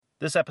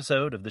This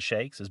episode of The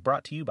Shakes is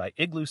brought to you by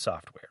Igloo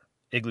Software.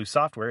 Igloo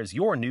Software is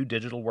your new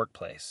digital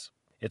workplace.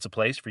 It's a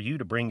place for you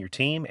to bring your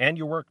team and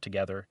your work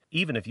together,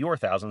 even if you're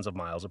thousands of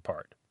miles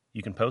apart.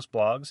 You can post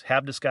blogs,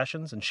 have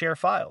discussions, and share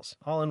files,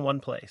 all in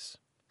one place.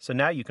 So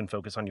now you can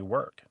focus on your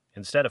work,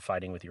 instead of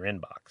fighting with your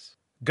inbox.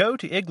 Go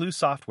to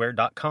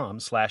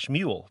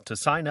igloosoftware.com/mule to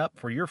sign up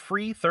for your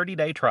free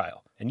 30-day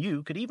trial, and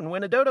you could even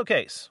win a Dodo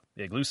case.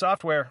 Igloo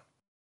Software.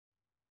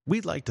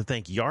 We'd like to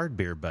thank Yard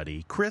Beer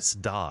buddy Chris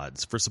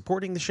Dodds for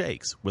supporting the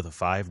Shakes with a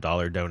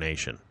 $5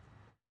 donation.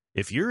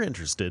 If you're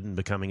interested in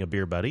becoming a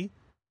beer buddy,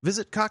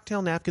 visit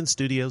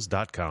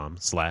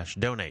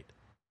cocktailnapkinstudios.com/donate.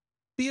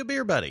 Be a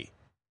beer buddy.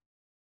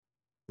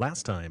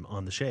 Last time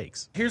on the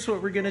Shakes. Here's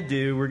what we're gonna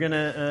do. We're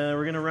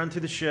gonna run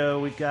through the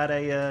show. We've got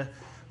a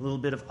little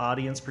bit of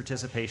audience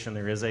participation.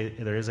 There is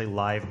a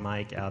live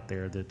mic out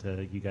there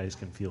that you guys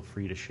can feel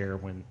free to share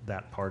when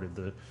that part of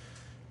the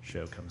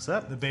show comes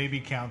up. The baby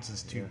counts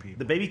as two people.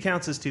 The baby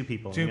counts as two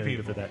people. Two I'm gonna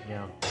people. give it that,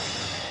 yeah.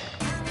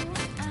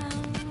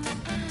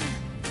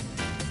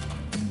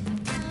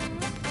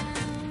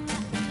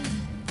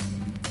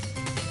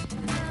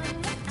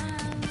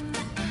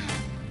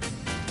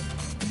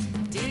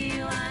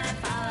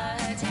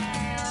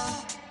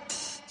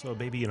 So a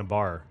baby in a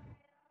bar.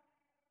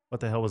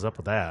 What the hell was up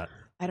with that?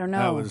 I don't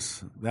know.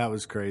 That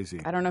was crazy.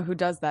 I don't know who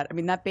does that.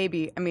 And that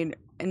baby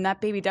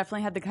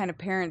definitely had the kind of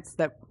parents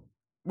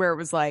where it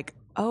was like,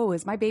 oh,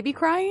 is my baby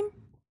crying?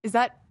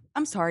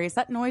 I'm sorry, is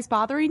that noise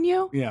bothering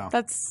you? Yeah.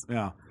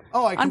 Yeah.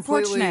 Oh,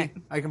 Unfortunate.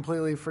 I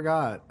completely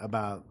forgot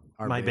about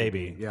My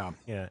baby. Yeah.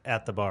 Yeah,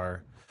 at the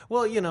bar.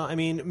 Well,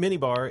 mini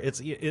bar,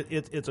 it's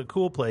a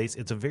cool place.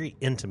 It's a very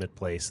intimate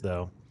place,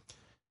 though.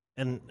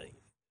 And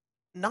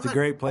It's a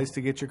great place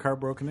to get your car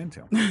broken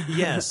into.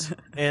 Yes.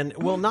 And,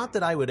 well, not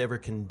that I would ever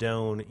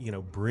condone,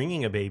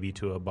 bringing a baby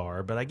to a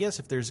bar, but I guess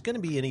if there's going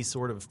to be any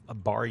sort of a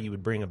bar you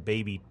would bring a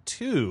baby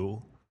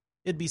to,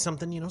 it'd be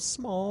something,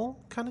 small,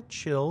 kind of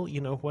chill,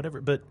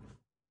 whatever. But,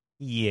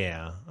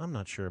 yeah, I'm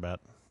not sure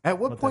about. At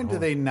what point do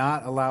they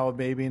not allow a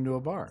baby into a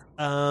bar?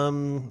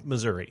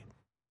 Missouri.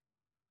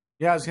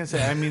 Yeah, I was going to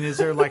say, is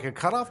there like a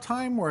cutoff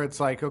time where it's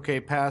like, okay,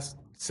 past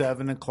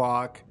 7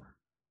 o'clock,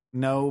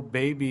 no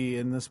baby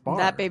in this bar?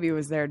 That baby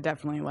was there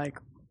definitely like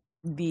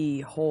the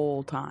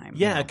whole time.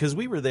 Yeah, because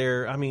we were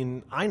there.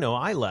 I know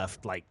I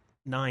left like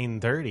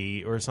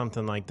 9:30 or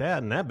something like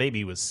that, and that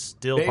baby was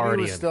still partying.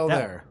 Baby was still that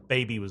there.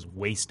 Baby was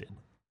wasted.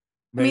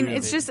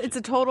 It's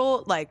a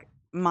total like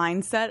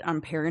mindset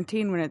on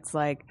parenting when it's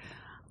like,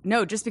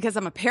 no, just because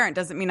I'm a parent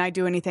doesn't mean I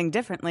do anything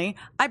differently.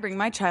 I bring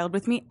my child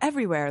with me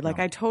everywhere. Like,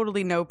 I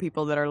totally know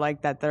people that are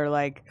like that. They're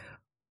like,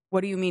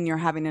 what do you mean you're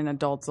having an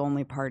adults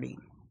only party?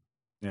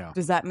 Yeah.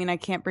 Does that mean I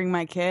can't bring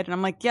my kid? And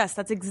I'm like, yes,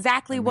 that's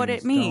exactly what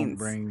it means.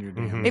 Don't bring your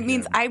damn It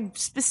means kid. I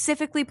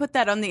specifically put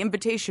that on the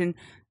invitation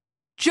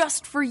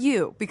just for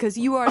you because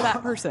you are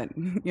that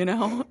person,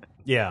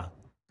 Yeah.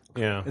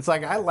 Yeah. It's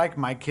like, I like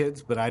my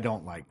kids, but I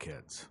don't like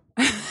kids.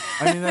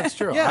 That's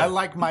true. Yeah. I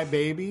like my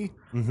baby,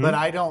 but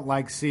I don't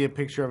like see a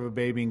picture of a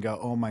baby and go,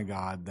 oh my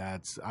God,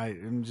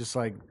 I'm just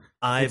like,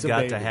 I've it's a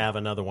got to baby. have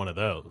another one of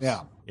those.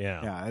 Yeah. Yeah.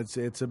 Yeah,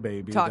 it's a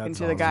baby. Talking That's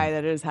to the awesome. guy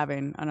that is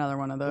having another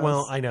one of those.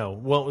 Well, I know.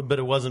 Well, but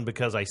it wasn't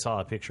because I saw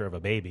a picture of a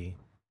baby.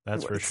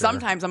 That's for sure.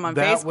 Sometimes I'm on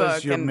That Facebook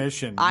was your and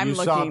mission. I'm you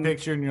looking. saw a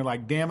picture and you're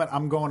like, damn it,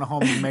 I'm going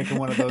home and making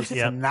one of those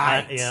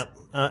tonight.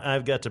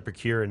 I've got to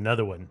procure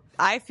another one.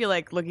 I feel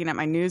like looking at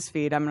my news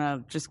feed, I'm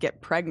going to just get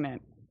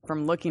pregnant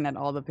from looking at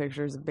all the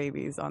pictures of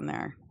babies on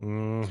there.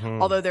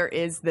 Mm-hmm. Although there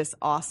is this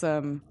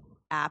awesome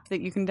app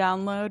that you can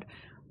download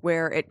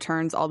where it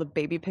turns all the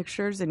baby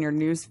pictures in your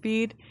news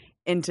feed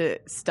into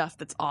stuff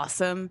that's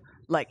awesome,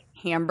 like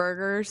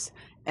hamburgers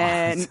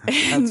and,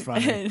 That's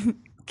funny. and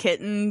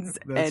kittens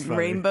That's and funny.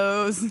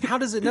 rainbows. How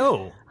does it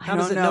know? How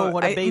does it know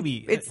what a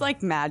baby? It's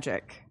like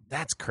magic.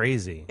 That's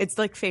crazy. It's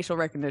like facial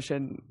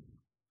recognition.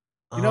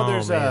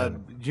 There's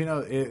man.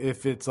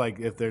 if it's like,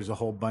 if there's a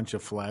whole bunch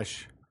of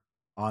flesh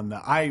on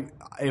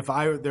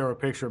there were a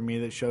picture of me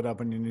that showed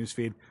up on your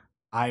newsfeed,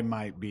 I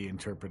might be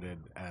interpreted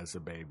as a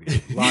baby.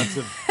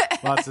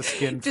 Lots of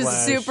skin Just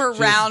flesh. super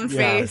round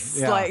face,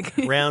 yeah. like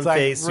round It's like,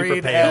 face, super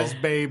read pale. as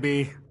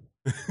baby,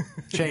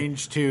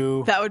 change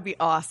to that would be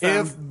awesome.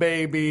 if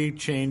baby,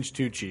 change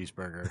to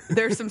cheeseburger.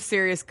 There's some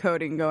serious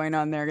coding going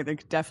on there that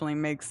could definitely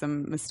make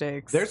some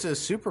mistakes. There's a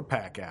Super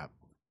Pack app.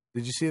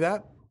 Did you see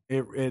that?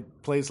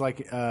 It plays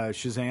like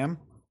Shazam,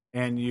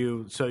 and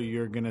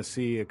you're gonna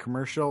see a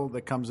commercial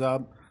that comes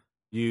up.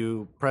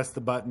 You press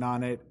the button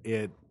on it.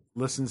 It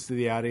listens to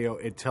the audio.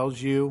 It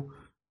tells you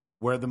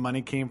where the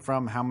money came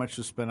from, how much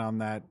was spent on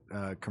that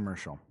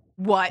commercial.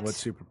 What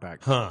Super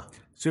Pack? Huh.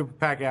 Super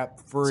Pack app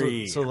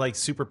free. So like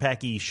super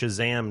packy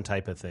Shazam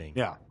type of thing.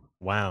 yeah.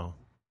 Wow.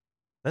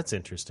 That's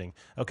interesting.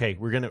 Okay,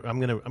 I'm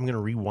gonna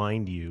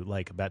rewind you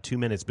like about 2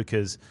 minutes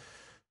because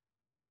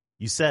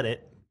you said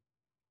it.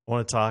 I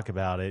want to talk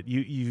about it.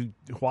 You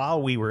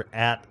while we were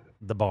at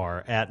the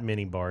bar, at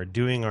Mini Bar,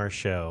 doing our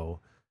show,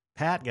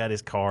 Pat got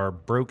his car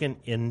broken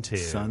into.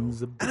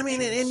 Sons of bitches. And I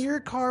mean, and your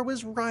car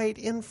was right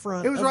in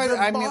front. It was of right. the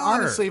I mean, bar.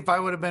 honestly, if I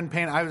would have been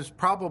paying, I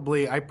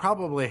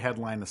probably had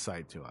line of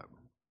sight to it.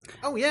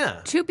 Oh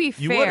yeah. To be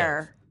You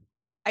fair,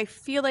 I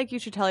feel like you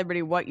should tell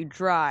everybody what you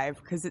drive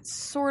because it's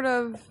sort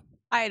of,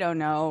 I don't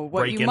know,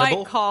 what you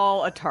Break-inable? might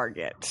call a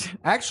target.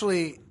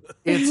 Actually,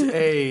 it's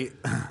a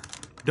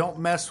don't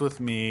mess with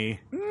me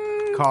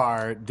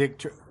car.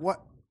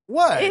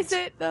 What Is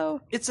it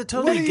though? It's a What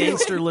totally are you-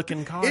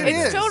 gangster-looking car. It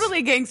It's is.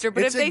 totally gangster,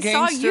 but It's if a they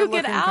saw you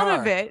get gangster-looking out car.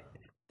 of it,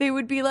 they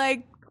would be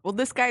like, well,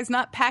 this guy's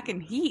not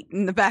packing heat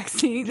in the back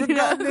seat. You're you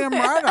know? goddamn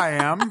right I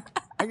am.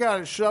 I got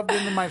it shoved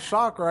into my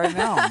sock right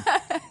now.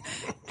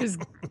 Just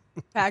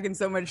packing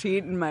so much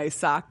heat in my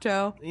sock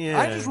toe. Yeah.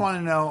 I just want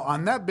to know,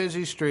 on that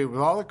busy street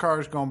with all the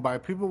cars going by,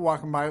 people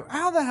walking by,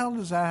 how the hell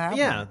does that happen?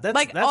 Yeah, that's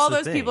Like that's all the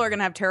those thing. people are going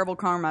to have terrible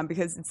karma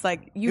because it's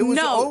like, It you was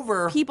know,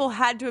 over. people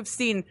had to have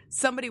seen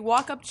somebody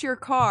walk up to your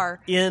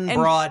car in and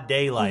broad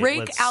daylight. rake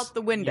let's- out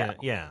the window.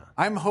 Yeah.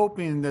 I'm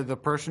hoping that the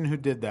person who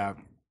did that,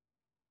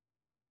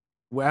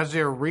 as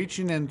they were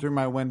reaching in through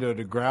my window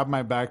to grab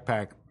my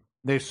backpack,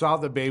 they saw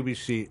the baby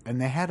seat and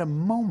they had a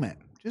moment,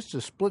 just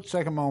a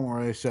split-second moment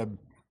where they said,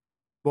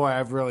 boy,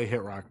 I've really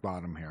hit rock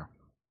bottom here.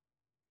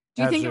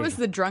 Do you As think it they- was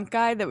the drunk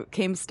guy that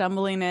came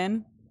stumbling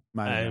in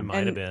Might have been. Might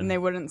have and, been. and they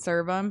wouldn't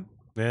serve him?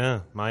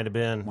 Yeah, might have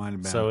been. Might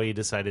have been. So he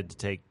decided to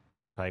take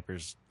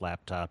Piper's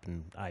laptop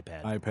and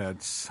iPad.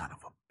 iPad, son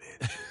of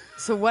a bitch.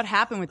 So what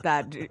happened with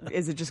that?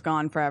 Is it just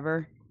gone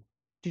forever?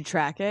 Did you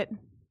track it?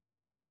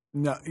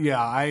 No, yeah,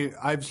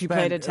 I've you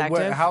play spent.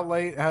 detective? How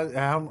late?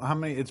 How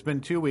many? It's been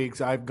 2 weeks.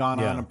 I've gone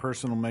Yeah. on a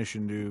personal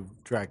mission to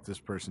track this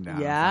person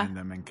down, Yeah? and find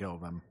them, and kill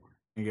them,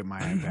 and get my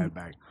iPad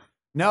back.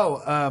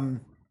 No,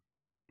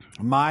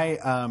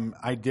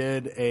 I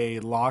did a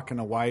lock and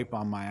a wipe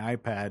on my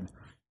iPad.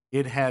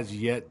 It has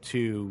yet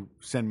to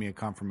send me a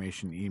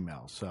confirmation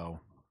email. So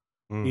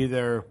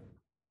either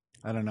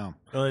I don't know.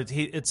 Well,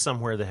 it's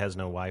somewhere that has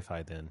no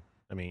Wi-Fi. Then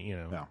I mean,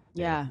 No,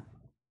 Yeah.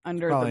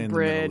 Under probably the in the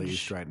Middle bridge,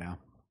 East right now.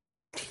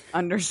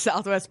 under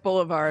Southwest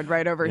Boulevard,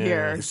 right over Yeah.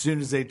 here. As soon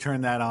as they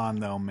turn that on,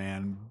 though,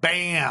 man,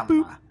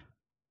 bam,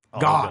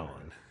 all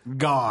gone.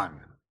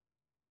 Gone.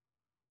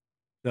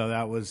 So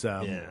that was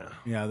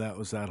Yeah. that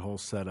was that whole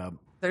setup.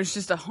 There's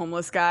just a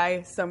homeless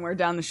guy somewhere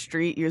down the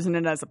street using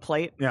it as a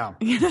plate. Yeah.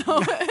 You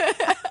know,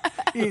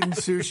 Eating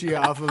sushi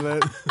off of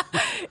it.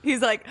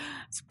 he's like,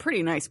 "It's a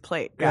pretty nice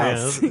plate, Yeah,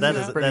 guys." that You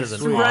is know? that is an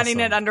Sweet. running awesome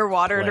it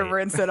underwater to plate.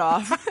 rinse it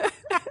off.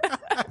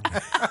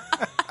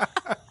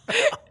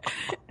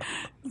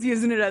 He's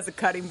using it as a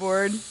cutting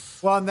board.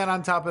 Well, and then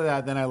on top of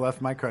that, then I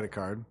left my credit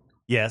card.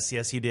 Yes,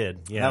 you did.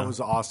 Yeah, That was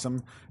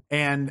awesome.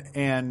 And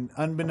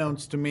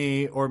unbeknownst to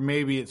me, or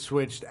maybe it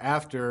switched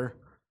after,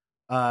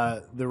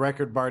 the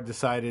record bar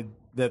decided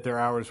that their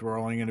hours were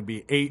only going to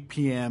be 8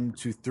 p.m.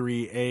 to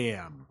 3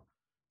 a.m.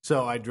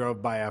 So I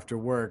drove by after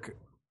work.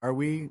 Are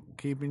we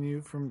keeping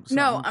you from?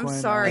 No, something I'm going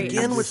sorry. on?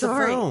 Again I'm with the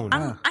sorry. phone.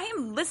 I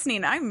am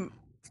listening. I'm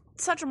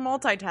such a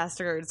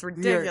multitasker. It's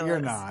ridiculous. You're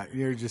not.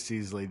 You're just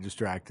easily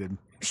distracted.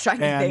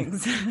 Shiny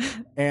And- things.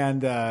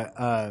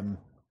 And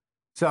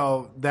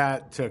so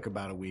that took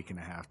about a week and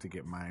a half to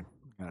get my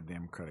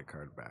goddamn credit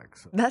card back.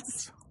 So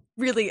That's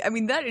really, I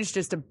mean, that is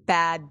just a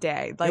bad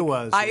day. Like, It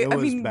was. I It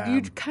was mean, bad.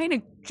 you kind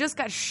of just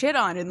got shit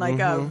on in like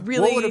a What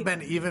really. would have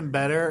been even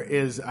better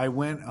is I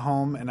went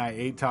home and I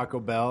ate Taco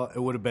Bell. It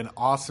would have been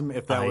awesome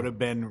if that would have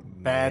been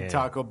bad Man.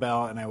 Taco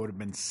Bell and I would have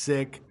been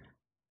sick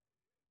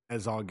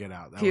as all get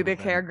out. That pubic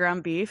would have hair been-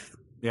 ground beef.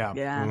 Yeah,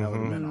 Yeah. that would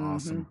have been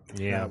awesome.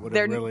 Yeah. That would have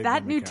Their, really that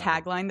been new the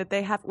catalyst. tagline that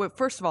they have. Well,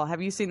 first of all,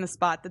 have you seen the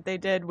spot that they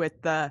did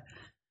with the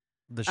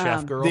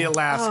chef girl. The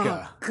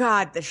Alaska. Oh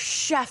God, the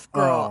chef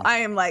girl. Oh. I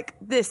am like,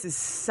 this is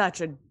such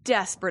a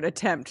desperate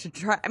attempt to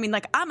try. I mean,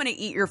 like, I'm going to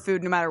eat your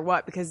food no matter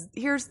what, because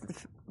here's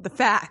the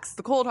facts.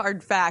 The cold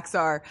hard facts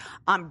are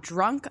I'm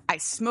drunk, I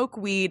smoke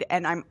weed,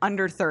 and I'm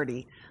under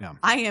 30. Yeah.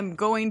 I am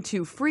going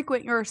to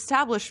frequent your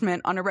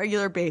establishment on a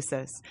regular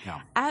basis,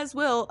 Yeah. as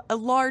will a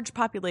large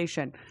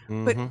population.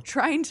 But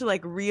trying to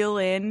like reel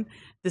in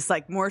this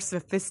like more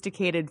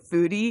sophisticated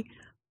foodie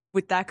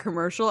with that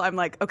commercial, I'm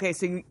like, okay,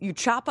 so you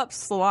chop up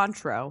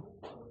cilantro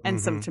and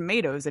some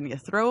tomatoes and you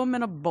throw them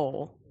in a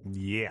bowl.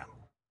 Yeah,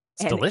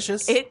 it's And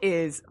delicious. It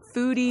is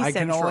foodie I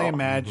central. can only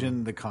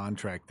imagine the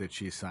contract that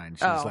she signed.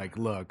 She's Oh. like,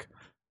 look,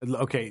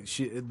 okay,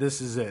 this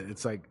is it.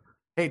 It's like,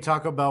 hey,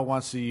 Taco Bell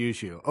wants to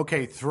use you.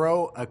 Okay,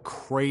 throw a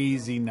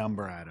crazy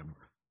number at him.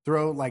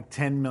 Throw like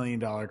 $10 million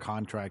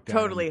contract at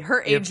Totally. him.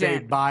 Her If they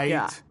agent, bite,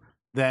 yeah.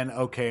 then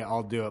okay,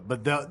 I'll do it.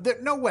 But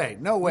no way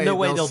No way they'll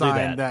they'll do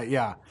sign that.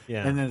 Yeah.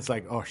 Yeah. And then it's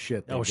like, oh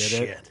shit, they oh did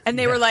shit! it. And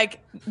they were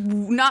like,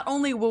 not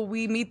only will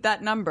we meet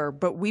that number,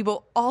 but we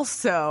will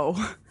also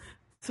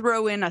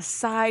throw in a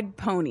side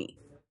pony.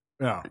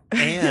 Yeah.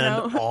 And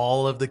know?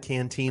 all of the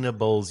Cantina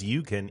bowls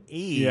you can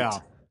eat. Yeah.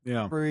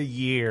 Yeah. for a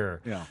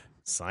year. Yeah.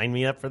 Sign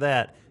me up for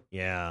that.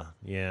 Yeah,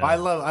 yeah. I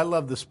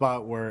love the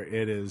spot where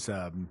it is.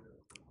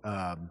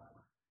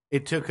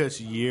 It took us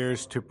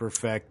years to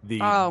perfect the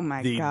Oh,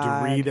 my the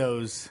God.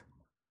 Doritos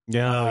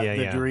yeah,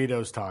 the yeah.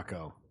 Doritos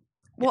taco.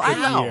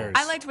 Well, Years.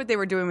 I liked what they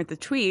were doing with the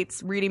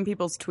tweets, reading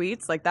people's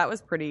tweets. Like, that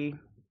was pretty,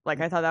 like,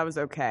 I thought that was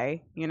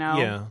okay, you know?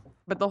 Yeah.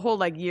 But the whole,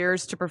 like,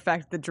 years to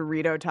perfect the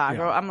Dorito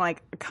taco, Yeah. I'm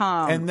like,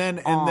 come And then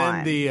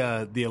on.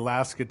 the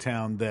Alaska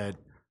town that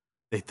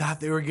they thought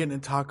they were getting a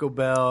Taco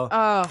Bell,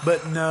 Ugh.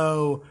 but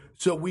no.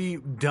 So we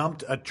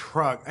dumped a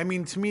truck. I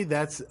mean, to me,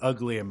 that's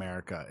ugly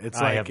America. It's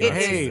I like, have not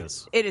hey, seen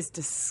this. It is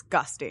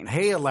disgusting.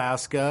 hey,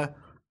 Alaska,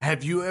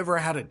 have you ever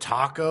had a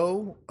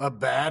taco? A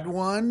bad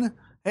one?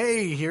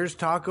 Hey, here's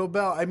Taco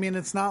Bell. I mean,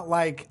 it's not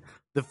like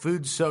the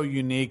food's so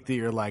unique that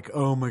you're like,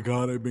 oh my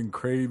God, I've been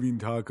craving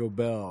Taco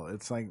Bell.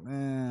 It's like,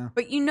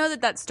 But you know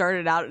that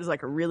started out as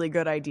like a really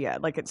good idea.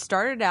 Like, it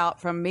started out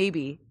from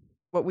maybe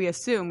what we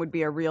assume would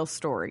be a real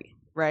story,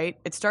 right?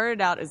 It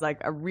started out as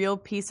like a real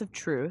piece of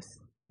truth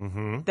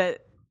Mm-hmm. that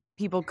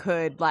people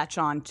could latch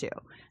on to.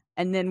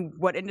 And then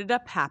what ended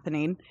up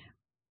happening,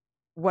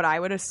 what I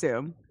would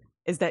assume,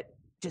 is that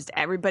just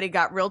everybody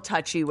got real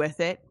touchy with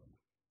it,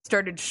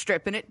 started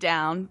stripping it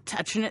down,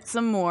 touching it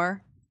some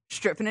more,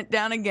 stripping it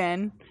down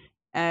again,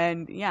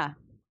 and yeah,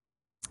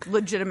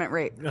 legitimate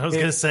rape. I was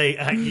going to say,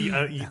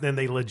 then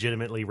they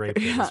legitimately raped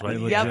it. Is what they you-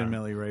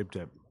 legitimately raped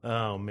it.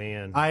 Oh,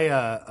 man.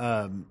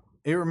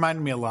 It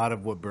reminded me a lot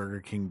of what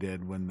Burger King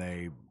did when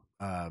they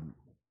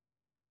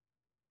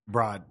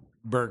brought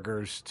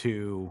burgers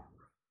to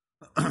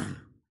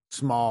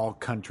small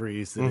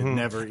countries that had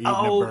never eaten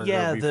a burger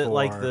yeah,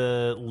 before.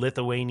 the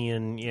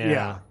Lithuanian,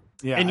 Yeah.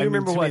 Yeah. And you I mean,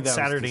 remember to me, what that was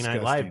Saturday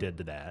Night Live disgusting. did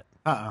to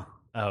that?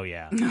 Oh,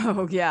 yeah.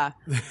 Oh, yeah.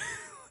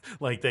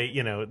 Like they,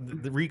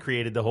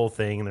 recreated the whole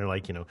thing, and they're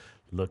like,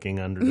 looking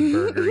under the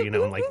burger,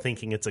 and like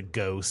thinking it's a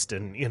ghost,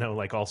 and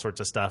like all sorts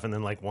of stuff, and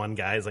then like one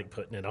guy's like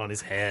putting it on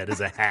his head as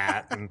a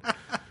hat, and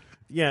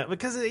yeah,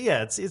 because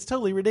it's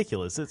totally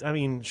ridiculous. I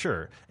mean,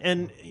 sure,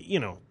 and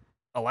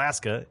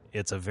Alaska,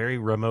 it's a very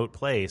remote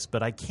place,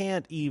 but I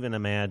can't even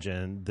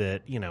imagine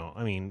that.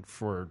 I mean,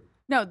 for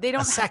No, they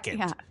don't. a second.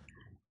 Yeah.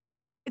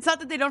 It's not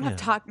that they don't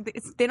have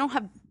They don't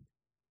have.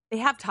 They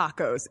have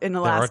tacos in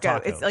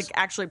Alaska. It's tacos. like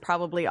actually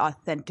probably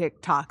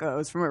authentic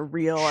tacos from a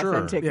real Sure.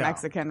 authentic Yeah.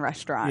 Mexican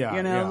restaurant. Yeah,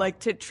 yeah. Like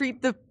to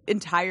treat the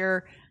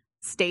entire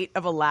state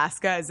of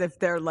Alaska as if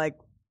they're like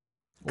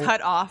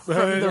cut off from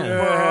the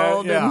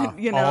world. yeah.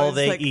 And, all it's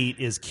they like, eat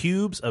is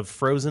cubes of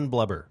frozen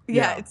blubber. Yeah,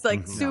 Yeah. it's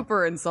like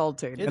super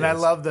insulting. And I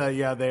love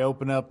they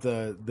open up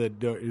the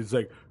door. It's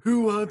like,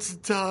 who wants a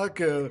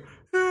taco?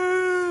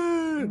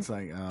 It's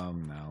like, no.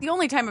 The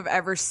only time I've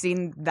ever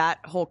seen that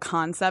whole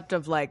concept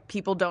of like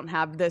people don't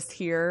have this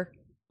here,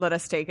 let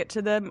us take it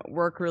to them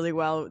work really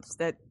well. It's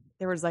that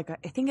there was like I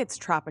think it's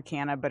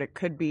Tropicana, but it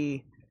could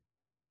be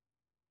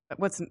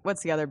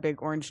what's the other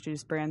big orange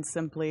juice brand?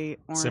 Simply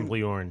Orange.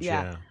 Simply Orange,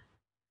 yeah.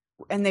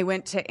 And they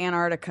went to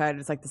Antarctica. And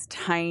it's like this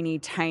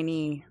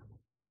tiny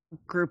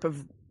group of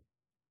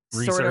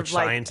sort of Research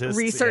like scientists,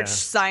 research yeah.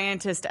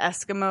 scientist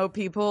Eskimo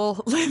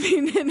people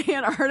living in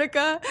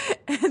Antarctica,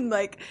 and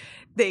like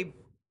they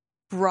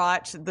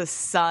brought the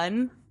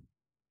sun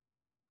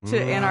to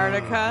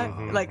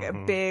Antarctica, like a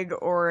big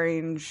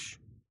orange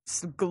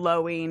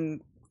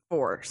glowing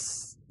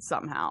force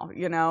somehow,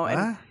 and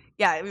Huh?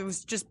 yeah, it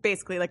was just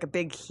basically like a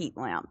big heat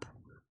lamp.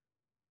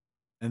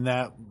 And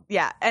that,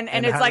 Yeah, and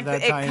And it's how like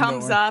did that it tie into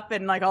comes Orange? up,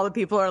 and like all the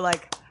people are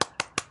like,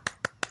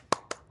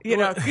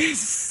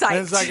 psyched. and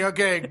it's like,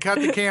 okay, cut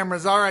the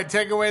cameras. All right,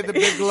 take away the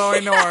big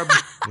glowing orb.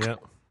 Yep.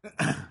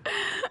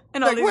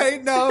 and all Like, these-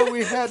 wait, no,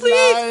 we had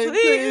Please, light.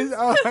 Please.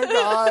 Oh my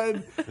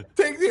God.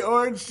 Take the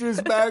orange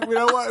juice back. We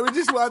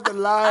just want the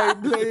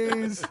light,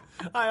 please.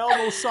 I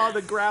almost saw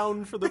the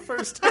ground for the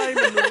first time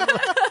in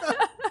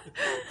the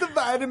The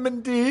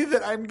vitamin D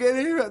that I'm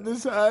getting from the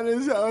sun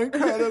is so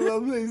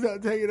incredible. Please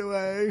don't take it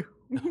away.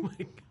 Oh my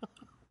God.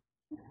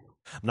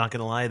 I'm not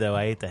gonna lie though,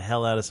 I ate the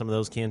hell out of some of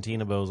those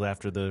Cantina bowls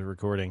after the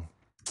recording.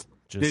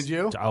 Did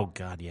you? Oh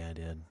God, yeah, I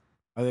did.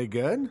 Are they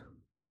good?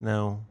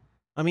 No,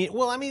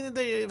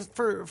 they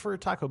for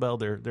Taco Bell,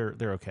 they're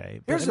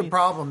okay. But, Here's the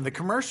problem. The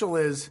commercial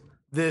is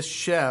this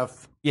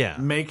chef Yeah.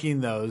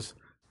 making those,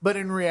 but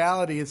in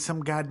reality, it's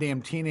some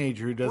goddamn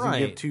teenager who doesn't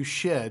give Right. two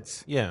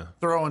shits Yeah.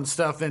 throwing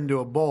stuff into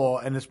a bowl,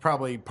 and it's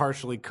probably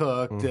partially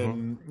cooked,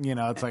 Mm-hmm. and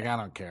it's like, I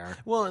don't care.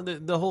 Well,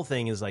 the whole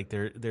thing is like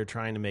they're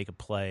trying to make a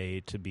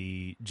play to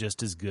be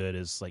just as good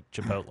as like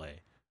Chipotle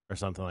or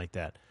something like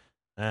that.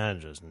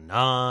 And just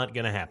not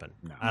gonna happen.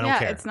 No. I don't yeah,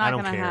 care. it's I not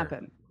don't going to care.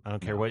 happen. I don't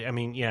care what. I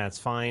mean, yeah, it's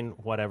fine.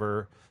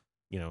 Whatever.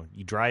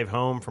 You drive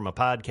home from a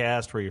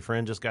podcast where your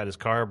friend just got his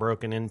car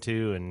broken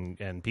into,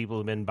 and people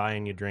have been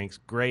buying you drinks.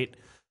 Great.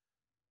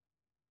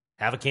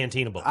 Have a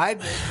Cantina bowl. I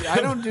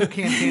don't do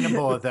Cantina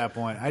bowl at that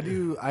point. I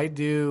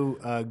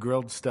do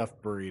grilled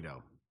stuffed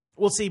burrito.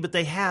 Well, see, but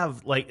they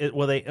have like,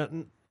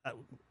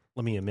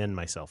 let me amend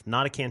myself.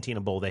 Not a Cantina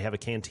bowl. They have a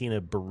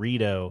Cantina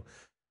burrito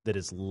that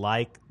is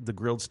like the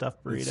grilled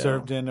stuffed burrito. It's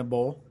served in a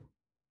bowl.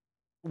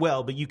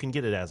 Well, but you can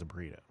get it as a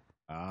burrito.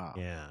 Ah.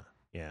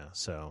 Yeah.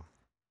 So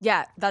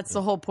Yeah, that's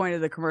the whole point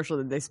of the commercial,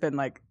 that they spend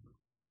like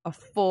a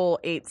full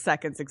 8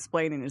 seconds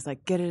explaining. It's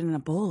like, get it in a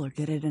bowl or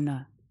get it in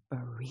a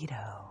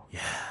burrito. yeah,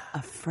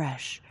 A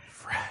fresh,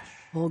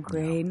 whole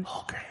grain,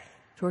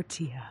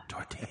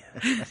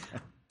 Tortilla.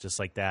 Just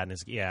like that.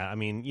 And I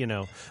mean,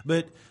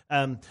 but,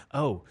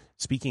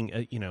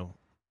 speaking,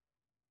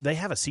 they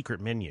have a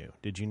secret menu.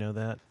 Did you know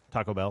that?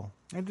 Taco Bell?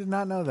 I did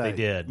not know that. They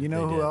did. You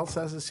know They who did. else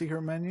has a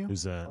secret menu?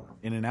 Who's that?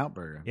 In-N-Out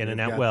Burger.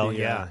 In-N-Out. They've Well,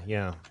 got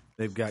yeah.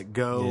 They've got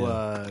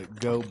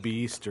Go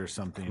Beast or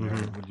something.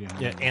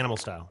 Mm-hmm. Yeah, animal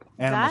style.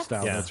 Animal That's-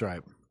 style. Yeah. That's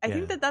right. I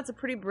think that's a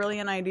pretty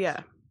brilliant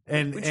idea.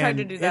 And We tried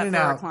to do that for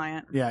our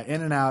client. Yeah,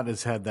 In-N-Out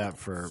has had that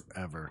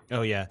forever.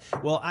 Oh yeah.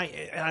 Well,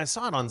 I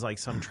saw it on like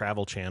some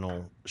Travel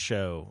Channel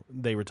show.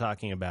 They were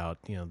talking about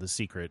the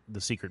secret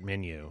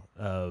menu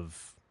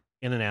of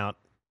In-N-Out,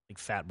 like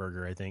Fat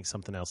Burger, I think,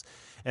 something else.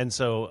 And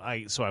so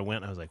I went.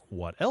 And I was like,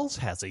 what else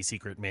has a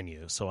secret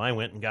menu? So I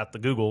went and got the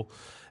Google,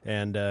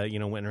 and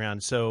went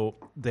around. So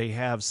they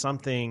have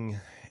something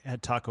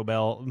at Taco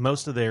Bell.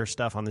 Most of their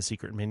stuff on the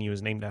secret menu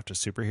is named after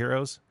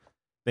superheroes.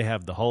 They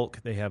have the Hulk.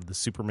 They have the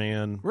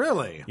Superman.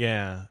 Really?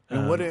 Yeah.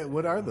 And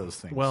what are those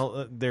things?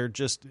 Well, they're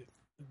just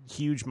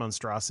huge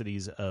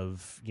monstrosities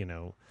of,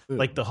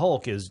 like the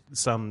Hulk is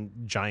some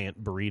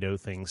giant burrito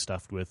thing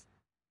stuffed with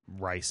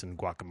rice and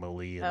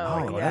guacamole.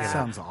 And Oh, that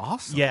sounds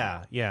awesome.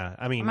 yeah.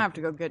 I I'm mean, gonna have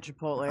to go get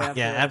Chipotle after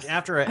yeah. this.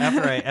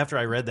 After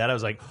I read that, I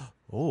was like,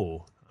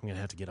 oh, I'm gonna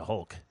have to get a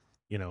Hulk.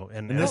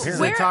 And this is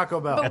apparently- at Taco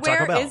Bell. But At Taco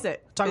where Bell. is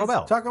it? Taco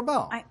Bell. Taco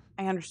Bell.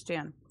 I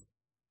understand.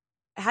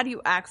 How do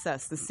you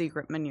access the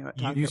secret menu at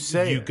Taco You Bell?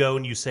 say you it. go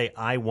and you say,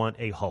 I want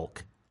a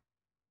Hulk.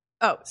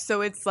 Oh,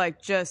 so it's like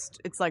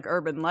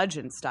urban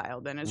legend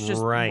style then. It's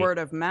just Right. word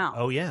of mouth.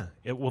 Oh yeah.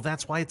 Well,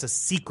 that's why it's a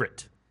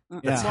secret. Yeah.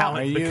 That's how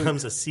Are it you-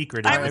 becomes a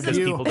secret, I is was- because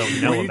people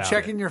don't know Were you about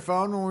checking it. your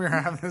phone when we were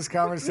having this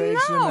conversation?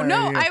 No, or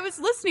no, you- I was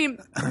listening,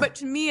 but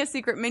to me, a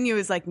secret menu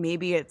is like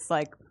maybe it's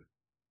like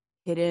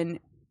hidden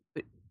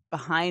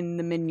behind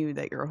the menu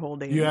that you're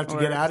holding. You have to or-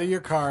 get out of your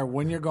car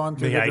when you're going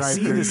through May the I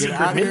drive-thru. see the Get secret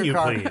out of your menu,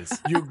 car. please?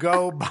 You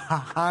go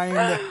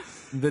behind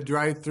the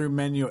drive-through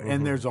menu,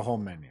 and there's a whole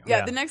menu. Yeah,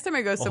 Yeah. the next time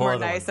I go whole somewhere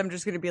other nice, one. I'm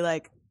just going to be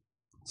like,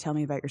 tell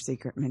me about your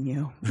secret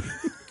menu.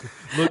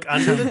 Look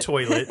under the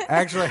toilet.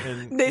 Actually,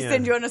 They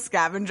send you on a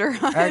scavenger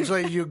hunt.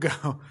 actually, you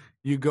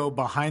go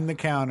behind the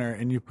counter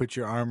and you put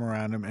your arm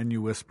around them and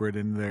you whisper it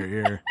in their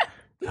ear.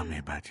 Tell me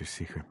about your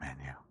secret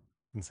menu.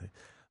 And say,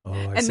 oh, our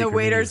and the secret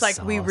waiter's menu's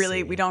like, we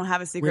saucy. don't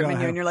have a secret don't menu.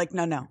 have- And you're like,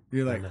 no,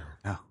 You're like, No.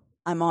 no.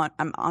 I'm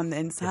on the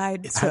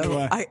inside, How do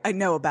so I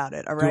know about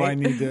it. All right. Do I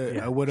need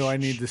to? What do I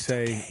need to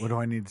say? What do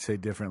I need to say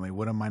differently?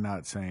 What am I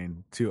not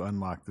saying to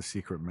unlock the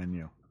secret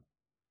menu?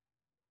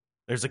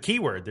 There's a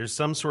keyword. There's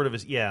some sort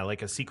of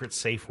like a secret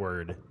safe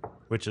word,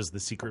 which is the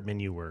secret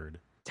menu word.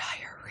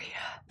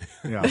 Diarrhea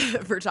Yeah,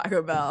 for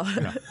Taco Bell.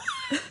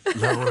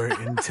 lower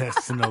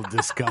intestinal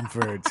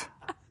discomfort.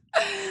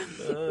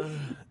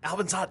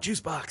 Alvin's hot juice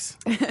box.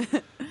 Oh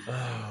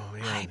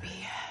man.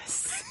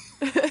 IBS.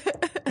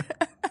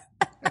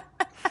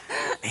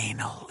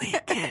 Anal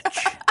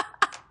leakage.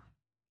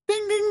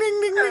 Ding ding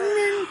ding ding ding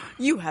ding.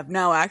 You have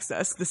now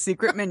accessed the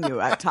secret menu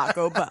at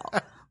Taco Bell.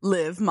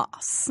 Liv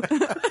Moss.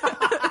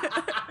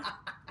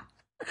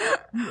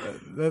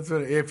 That's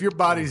what. If your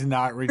body's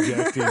not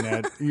rejecting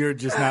it, you're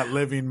just not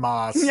living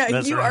moss. Yeah,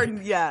 That's you right. are.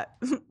 Yeah,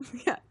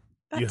 yeah.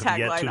 That You have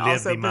yet tagline to live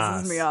also the pisses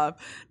Moss. me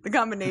off. The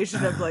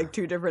combination of like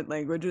two different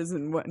languages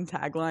in one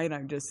tagline.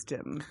 I just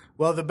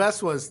Well, the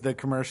best was the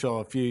commercial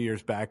a few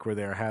years back where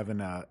they're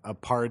having a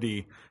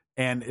party,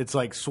 and it's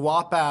like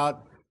swap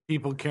out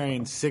people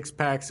carrying 6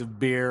 packs of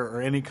beer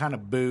or any kind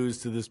of booze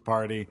to this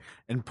party,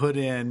 and put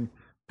in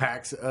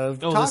packs of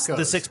tacos.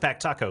 The 6-pack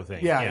taco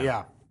thing.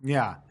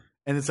 Yeah.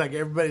 And it's like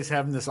everybody's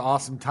having this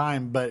awesome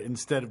time, but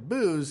instead of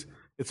booze,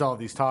 it's all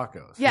these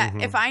tacos. Yeah,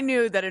 if I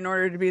knew that in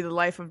order to be the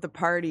life of the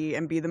party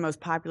and be the most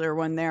popular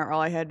one there, all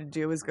I had to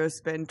do was go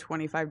spend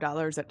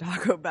 $25 at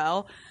Taco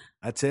Bell,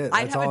 That's it.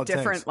 I'd That's have all a it takes.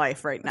 different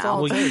life right That's now.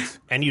 all it takes.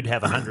 And you'd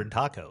have 100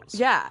 tacos.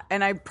 Yeah,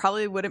 and I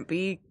probably wouldn't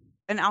be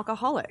an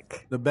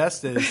alcoholic. The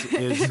best It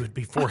is would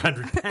be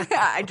 400 pounds.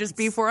 Yeah, I'd just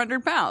be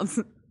 400 pounds.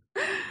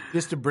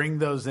 just to bring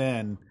those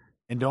in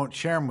and don't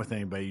share them with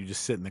anybody. You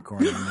just sit in the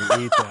corner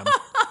and you eat them.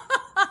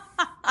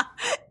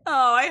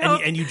 Oh, I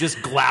hope. And you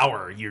just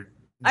glower. You're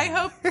I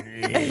hope.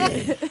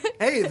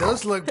 Hey,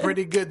 those look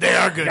pretty good. They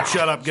are good.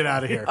 Shut up. Get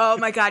out of here. Oh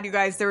my God, you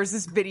guys, there was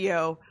this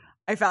video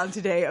I found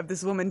today of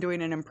this woman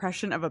doing an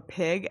impression of a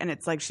pig, and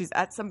it's like she's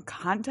at some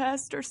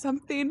contest or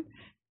something.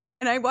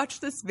 And I watched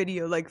this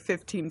video like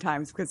 15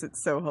 times because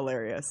it's so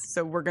hilarious.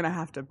 So we're going to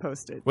have to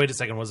post it. Wait a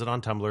second. Was it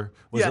on Tumblr?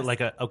 Was Yes. it like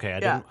a? Okay,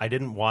 Yeah. I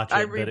didn't watch it,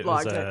 I but it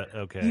was reblogged it.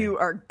 okay. You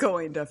are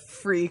going to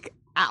freak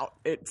out.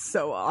 It's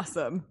so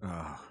awesome.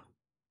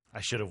 I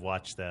should have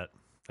watched that.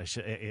 I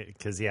should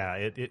because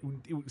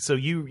so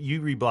you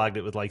reblogged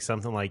it with like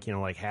something like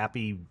like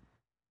happy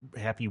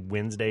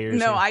Wednesday or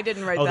something. No, I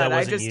didn't write Oh, that.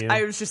 wasn't you?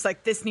 I was just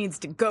like, this needs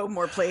to go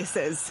more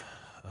places.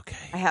 Okay.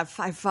 I have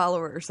 5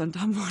 followers on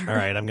Tumblr. All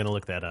right, I'm going to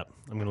look that up.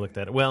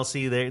 Well,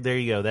 see, there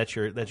you go. That's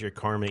your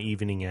karma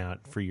evening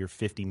out for your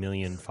 50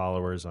 million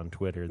followers on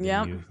Twitter. Then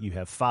Yep. you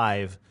have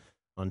 5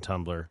 on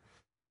Tumblr.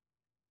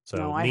 So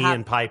No, I me have-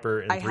 and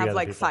Piper and I 3 have other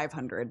like people.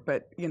 500,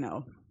 but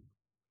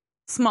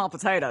small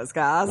potatoes,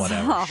 guys.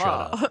 Whatever, shut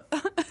up.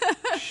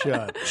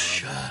 Shut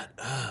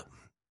up.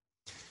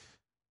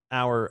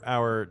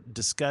 Our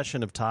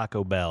discussion of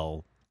Taco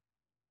Bell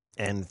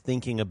and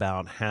thinking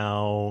about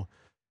how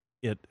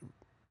it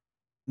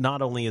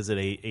not only is it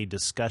a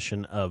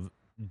discussion of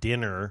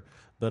dinner,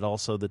 but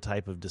also the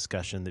type of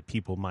discussion that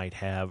people might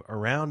have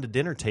around a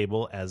dinner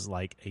table as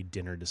like a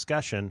dinner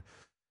discussion.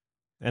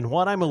 And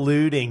what I'm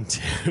alluding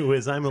to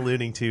is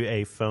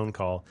a phone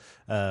call.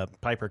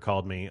 Piper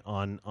called me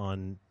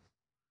on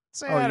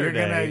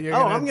Saturday.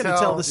 I'm going to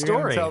tell the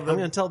story. I'm going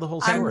to tell the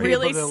whole story. I'm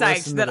really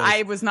psyched that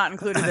I was not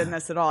included in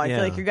this at all. I feel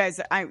like you guys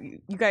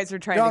are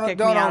trying to kick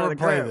me out of the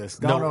group.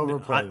 Don't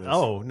overplay this.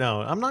 Oh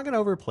no, I'm not going to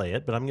overplay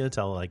it, but I'm going to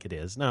tell it like it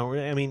is. No,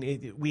 I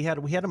mean we had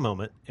a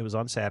moment. It was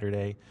on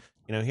Saturday.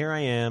 You know, here I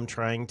am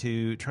trying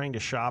to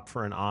shop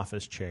for an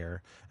office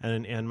chair,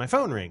 and my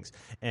phone rings,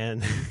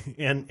 and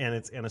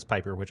it's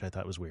Piper, which I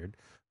thought was weird,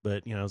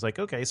 but you know, I was like,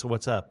 okay, so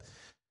what's up?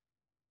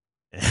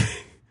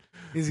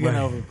 He's going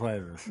to overplay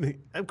this.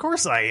 Of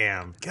course I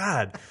am.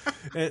 God.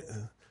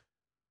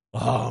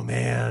 Oh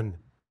man.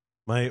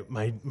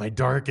 My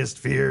darkest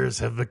fears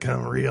have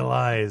become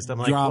realized. I'm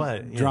like,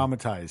 what?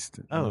 Dramatized.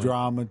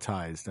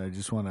 Dramatized. I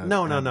just want to.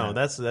 No.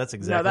 That's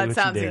exactly. No, that what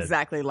sounds you did.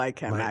 exactly like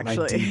him. My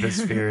Actually,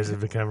 deepest fears have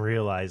become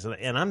realized,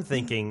 and I'm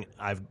thinking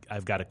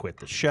I've got to quit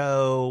the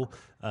show.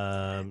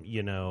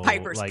 You know,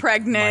 Piper's like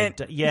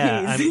pregnant.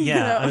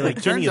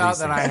 It turns out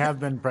that I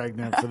have been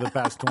pregnant for the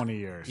past 20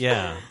 years.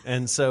 Yeah,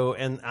 and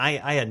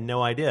I had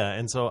no idea,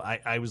 and so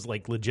I was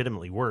like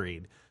legitimately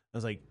worried. I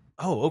was like,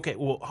 oh, okay,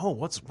 well,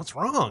 what's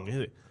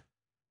wrong?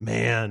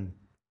 Man,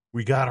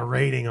 we got a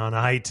rating on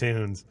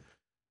iTunes,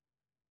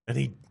 and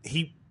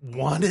he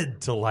wanted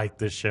to like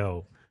the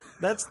show.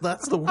 That's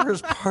the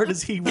worst part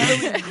is he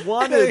really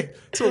wanted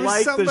to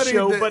like the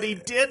show, but he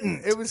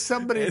didn't. It was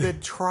somebody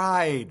that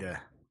tried,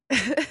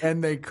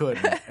 and they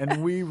couldn't,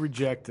 and we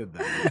rejected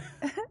them.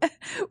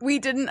 We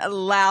didn't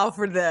allow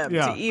for them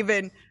to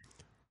even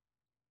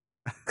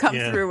come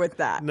through with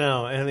that.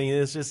 No, I mean,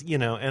 it's just, you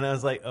know, and I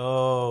was like,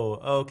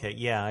 oh, okay,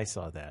 yeah, I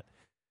saw that.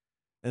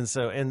 And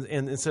so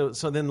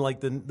then like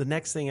the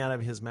next thing out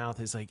of his mouth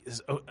is like,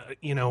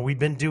 you know, we've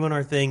been doing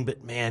our thing,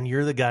 but man,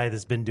 you're the guy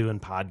that's been doing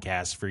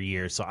podcasts for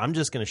years. So I'm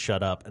just going to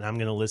shut up and I'm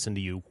going to listen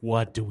to you.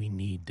 What do we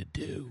need to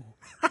do?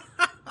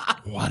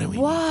 What do we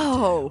need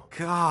to do?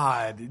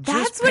 God,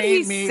 that's what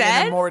he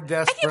said. In a more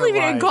desperate I can't believe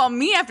he didn't light. call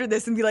me after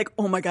this and be like,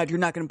 "Oh my God, you're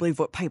not going to believe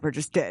what Piper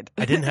just did."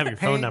 I didn't have your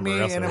phone Paint number.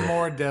 me Else in I a would.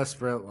 more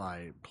desperate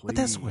light, please. But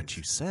that's what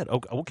you said.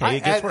 Okay,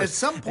 it gets worse.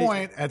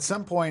 At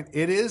some point,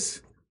 it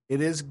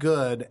is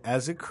good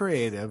as a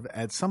creative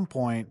at some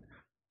point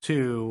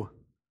to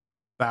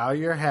bow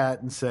your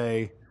hat and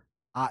say,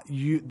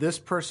 this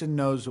person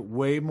knows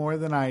way more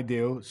than I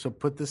do, so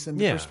put this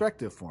into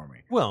perspective for me.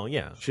 Well,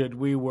 yeah. Should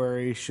we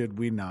worry? Should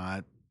we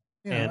not?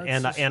 You know,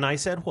 and I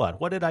said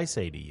what? What did I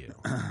say to you?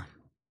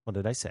 What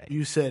did I say?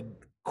 You said,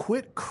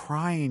 "Quit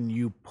crying,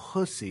 you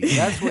pussy."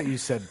 That's what you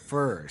said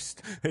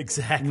first.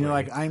 Exactly. And you're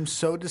like, "I'm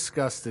so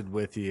disgusted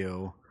with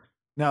you."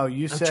 No,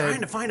 I'm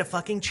trying to find a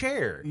fucking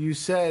chair. You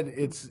said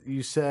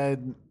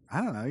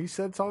I don't know. You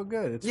said it's all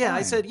good. It's fine.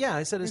 I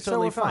said it's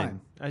totally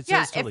fine.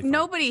 If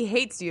nobody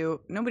hates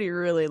you, nobody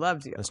really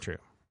loves you. That's true.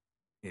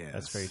 Yeah,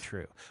 that's very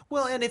true.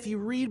 Well, and if you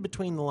read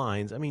between the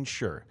lines, I mean,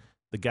 sure,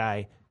 the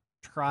guy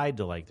tried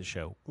to like the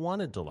show,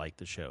 wanted to like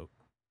the show,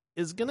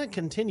 is going to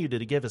continue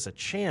to give us a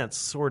chance,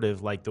 sort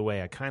of like the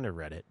way I kind of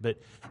read it. But,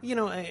 you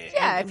know...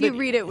 if you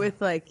read it with,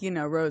 like, you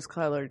know,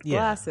 rose-colored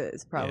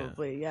glasses,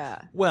 probably,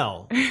 yeah.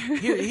 Well,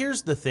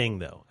 here's the thing,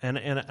 though,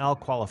 and I'll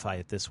qualify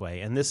it this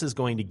way, and this is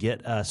going to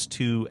get us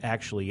to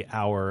actually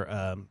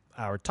our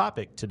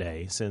topic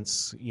today,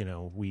 since, you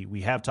know,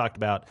 we have talked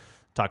about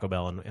Taco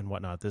Bell and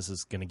whatnot. This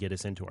is going to get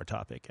us into our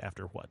topic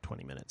after,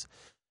 20 minutes.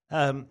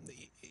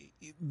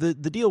 The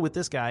deal with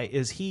this guy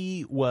is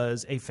he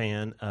was a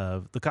fan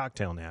of The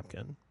Cocktail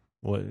Napkin,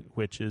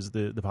 which is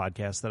the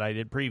podcast that I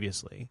did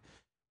previously,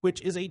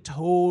 which is a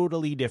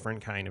totally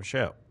different kind of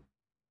show.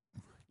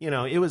 You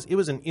know, it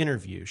was an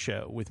interview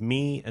show with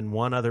me and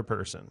one other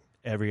person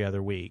every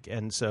other week,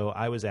 and so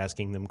I was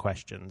asking them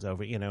questions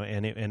over, you know,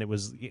 and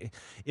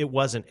it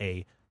wasn't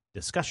a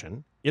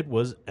discussion; it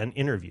was an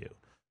interview.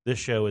 This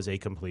show is a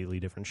completely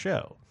different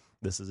show.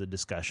 This is a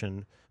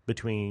discussion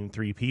between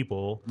three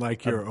people.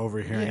 Like you're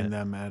overhearing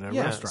them at a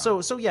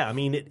restaurant. So I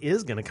mean, it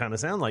is going to kind of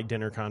sound like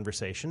dinner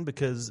conversation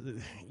because,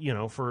 you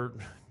know,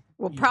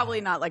 probably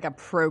not like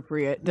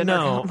appropriate dinner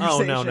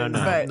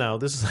conversation. No.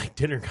 This is like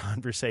dinner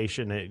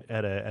conversation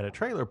at a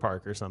trailer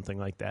park or something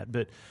like that.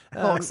 But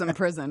Folsom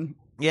Prison.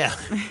 Yeah,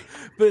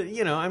 but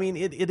you know, I mean,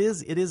 it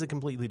is a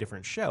completely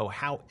different show.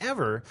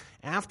 However,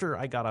 after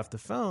I got off the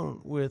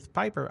phone with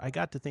Piper, I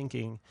got to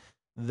thinking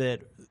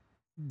that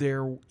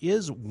there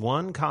is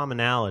one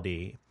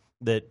commonality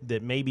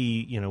that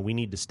maybe, you know, we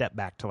need to step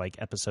back to like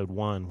episode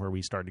 1 where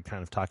we started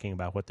kind of talking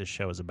about what this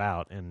show is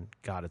about, and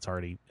God, it's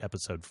already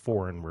episode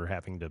 4 and we're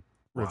having to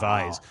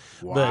revise.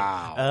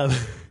 Wow. But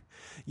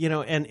you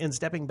know, and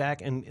stepping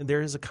back, and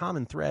there is a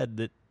common thread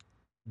that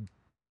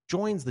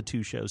joins the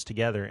two shows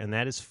together, and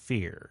that is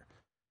fear.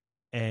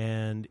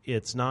 And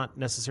it's not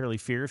necessarily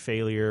fear of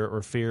failure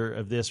or fear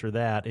of this or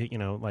that.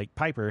 Like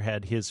Piper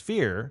had his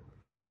fear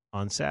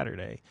on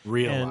Saturday.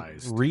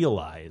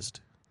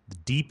 Realized the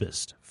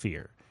deepest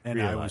fear. And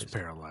I was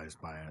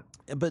paralyzed by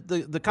it. But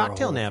the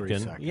cocktail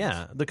napkin,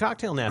 the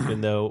cocktail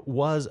napkin, though,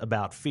 was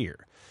about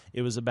fear.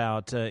 It was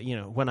about,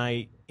 when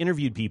I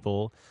interviewed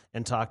people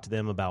and talked to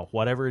them about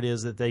whatever it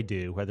is that they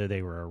do, whether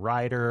they were a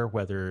writer,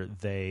 whether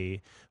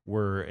they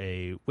were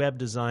a web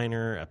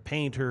designer, a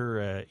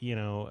painter,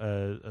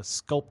 a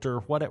sculptor,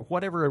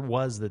 whatever it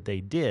was that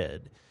they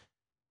did,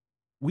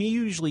 we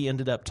usually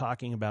ended up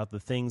talking about the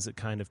things that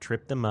kind of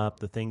trip them up,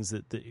 the things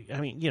that,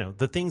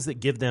 the things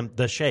that give them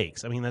the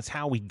shakes. I mean, that's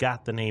how we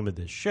got the name of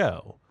this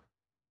show,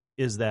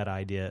 is that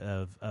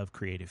idea of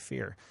creative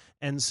fear.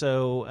 And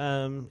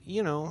so,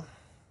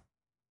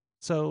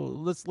 so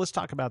let's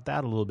talk about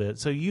that a little bit.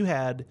 So you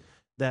had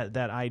that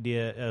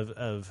idea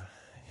of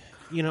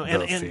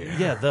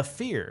the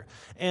fear.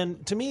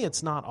 And to me,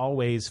 it's not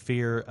always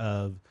fear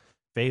of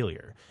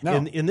failure. No.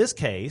 In this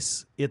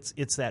case,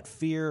 it's that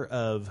fear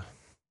of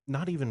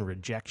not even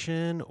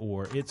rejection,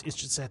 or it's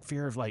just that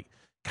fear of like,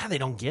 God, they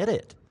don't get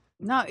it.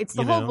 No, it's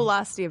the whole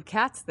velocity of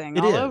cats thing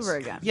over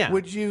again. Yeah.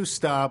 Would you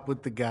stop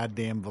with the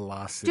goddamn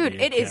velocity? Dude,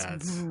 it is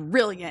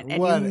brilliant,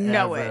 and you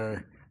know it.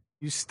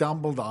 You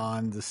stumbled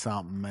onto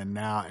something, and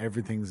now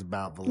everything's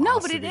about velocity. No,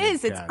 but it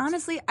is. It's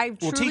honestly,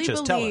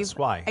 tell us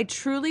why. I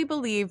truly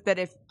believe that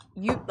if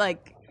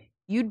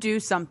you do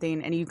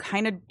something and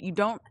you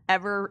don't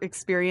ever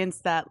experience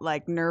that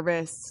like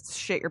nervous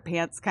shit your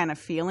pants kind of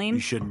feeling, you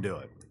shouldn't do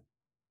it.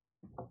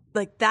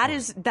 Like that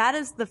is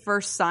the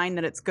first sign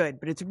that it's good,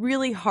 but it's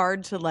really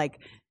hard to like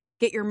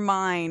get your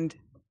mind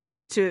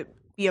to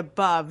be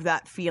above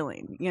that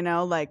feeling,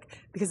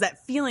 because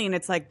that feeling,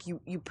 it's like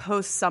you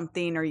post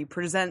something or you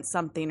present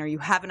something or you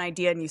have an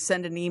idea and you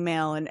send an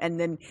email and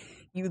then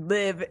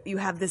you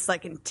have this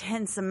like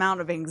intense amount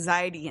of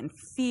anxiety and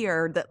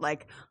fear that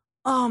like,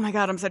 oh my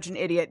God, I'm such an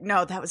idiot.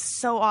 No, that was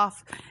so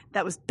off.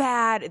 That was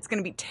bad. It's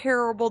going to be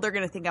terrible. They're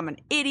going to think I'm an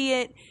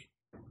idiot.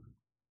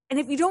 And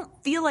if you don't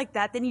feel like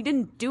that, then you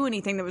didn't do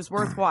anything that was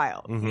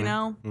worthwhile,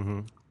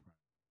 Mm-hmm.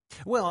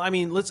 Well, I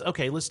mean, let's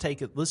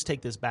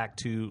take this back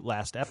to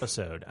last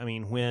episode. I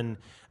mean, when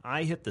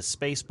I hit the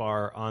space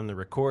bar on the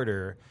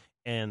recorder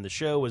and the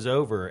show was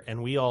over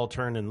and we all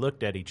turned and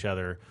looked at each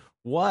other,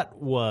 what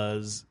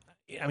was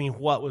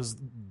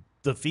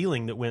the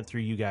feeling that went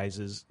through you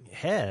guys'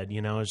 head?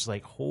 It's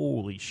like,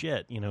 holy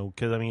shit,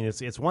 because I mean,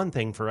 it's one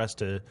thing for us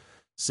to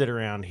sit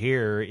around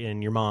here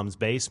in your mom's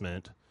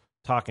basement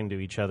talking to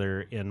each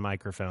other in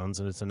microphones,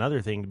 and it's another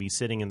thing to be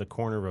sitting in the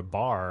corner of a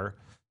bar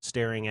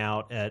staring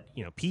out at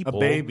people. A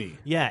baby.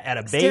 Yeah, at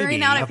a baby.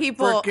 Staring out at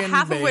people,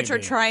 half of which are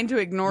baby. trying to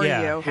ignore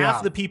you.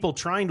 Half the people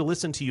trying to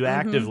listen to you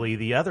actively,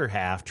 the other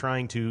half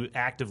trying to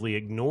actively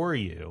ignore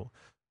you.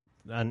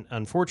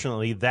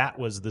 Unfortunately, that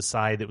was the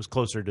side that was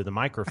closer to the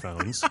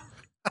microphones.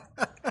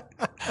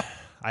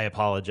 I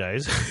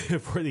apologize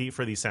for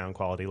the sound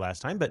quality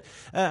last time, but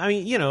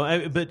I'm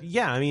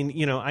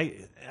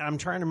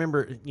trying to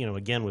remember,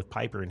 again with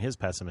Piper and his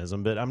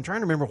pessimism, but I'm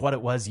trying to remember what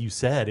it was you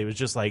said. It was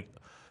just like,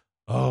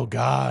 oh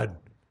God,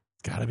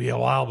 it's got to be a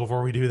while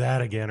before we do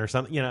that again or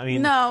something.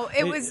 No,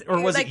 it was,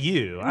 or was like, it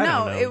you? I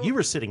don't know. You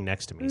were sitting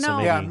next to me. No, so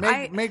maybe,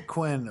 yeah, make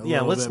Quinn.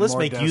 Let's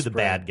make you the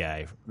bad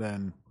guy.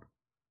 Then,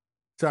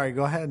 sorry,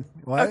 go ahead.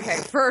 What? Okay,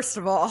 first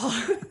of all,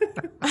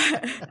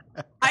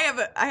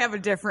 I have a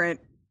different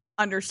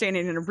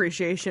understanding and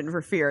appreciation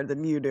for fear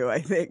than you do, I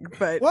think.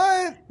 But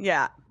what?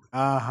 Yeah.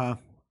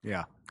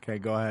 Yeah. Okay,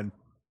 go ahead.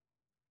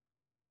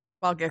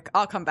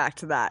 I'll come back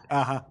to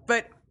that.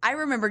 But I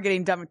remember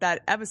getting done with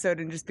that episode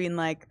and just being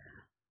like,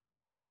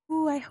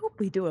 ooh, I hope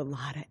we do a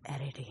lot of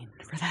editing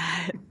for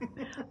that.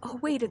 Oh,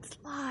 wait, it's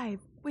live.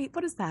 Wait,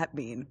 what does that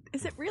mean?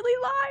 Is it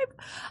really live?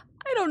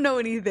 I don't know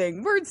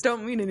anything. Words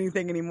don't mean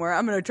anything anymore.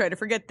 I'm going to try to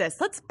forget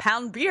this. Let's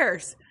pound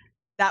beers.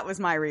 That was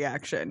my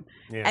reaction.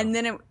 Yeah. And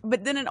then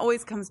it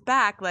always comes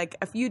back like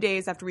a few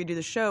days after we do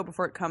the show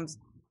before it comes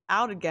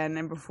out again,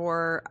 and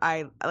before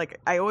I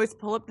always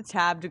pull up the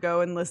tab to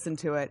go and listen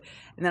to it,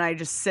 and then I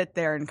just sit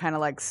there and kind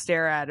of like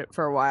stare at it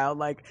for a while,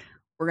 like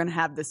we're gonna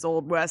have this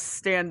Old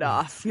West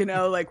standoff,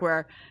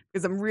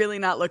 because I'm really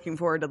not looking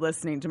forward to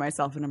listening to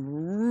myself, and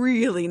I'm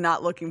really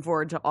not looking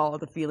forward to all of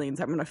the feelings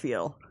I'm gonna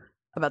feel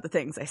about the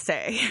things I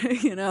say,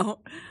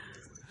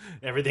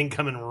 Everything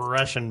coming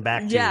rushing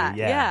back to you.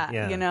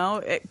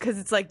 Yeah. Because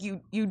it's like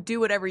you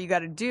do whatever you got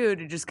to do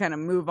to just kind of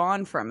move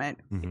on from it,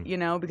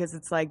 because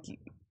it's like,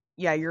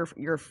 yeah,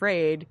 you're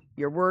afraid,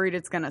 you're worried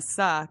it's going to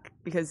suck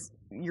because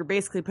you're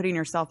basically putting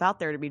yourself out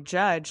there to be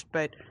judged,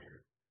 but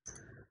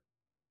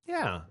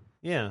yeah.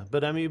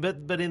 But I mean,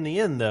 but in the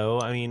end though,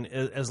 I mean,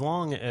 as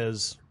long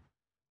as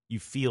you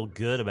feel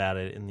good about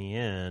it in the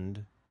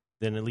end,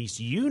 then at least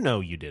you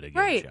did a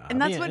good job.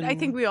 And that's what I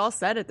think we all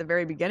said at the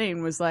very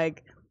beginning was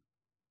like,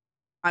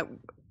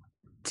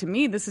 to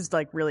me, this is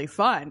like really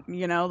fun,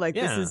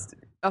 this is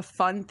a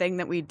fun thing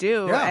that we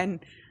do. Yeah.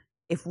 And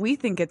if we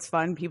think it's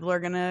fun, people are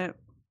going to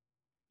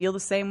feel the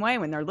same way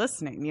when they're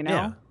listening,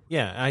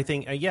 Yeah, I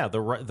think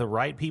the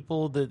right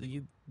people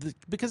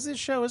because this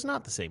show is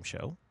not the same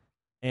show,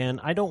 and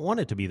I don't want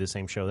it to be the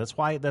same show. That's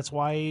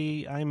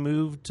why I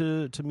moved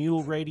to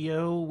Mule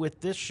Radio with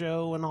this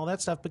show and all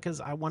that stuff, because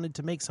I wanted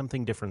to make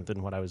something different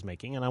than what I was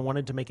making, and I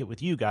wanted to make it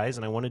with you guys,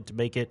 and I wanted to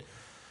make it,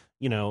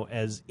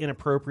 as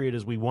inappropriate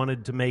as we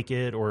wanted to make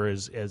it, or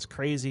as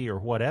crazy or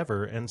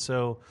whatever. And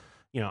so,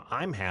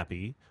 I'm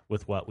happy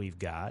with what we've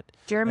got.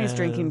 Jeremy's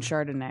drinking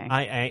Chardonnay.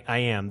 I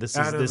am. This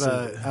out is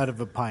out of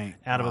a pint.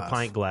 Out of a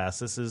pint glass.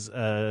 This is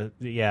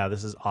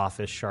this is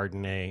Office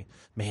Chardonnay.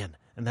 Man,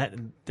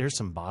 and there's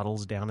some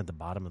bottles down at the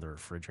bottom of the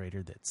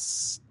refrigerator that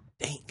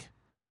stink.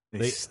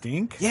 They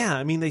stink? Yeah,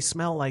 I mean they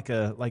smell like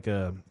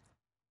a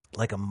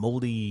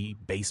moldy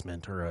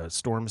basement or a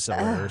storm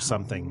cellar or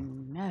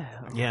something. No.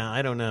 Yeah,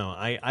 I don't know.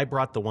 I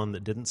brought the one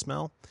that didn't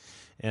smell,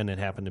 and it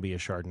happened to be a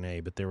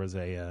Chardonnay, but there was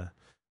a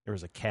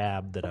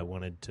cab that I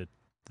wanted to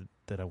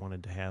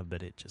have,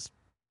 but it just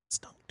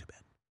stunk too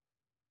bad.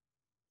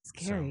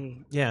 Scary.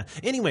 So, yeah.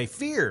 Anyway,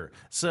 fear.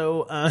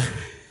 So,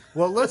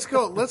 well, let's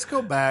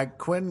go back.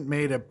 Quinn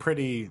made a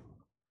pretty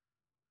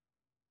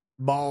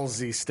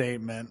ballsy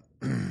statement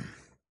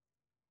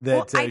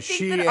that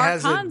she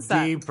has a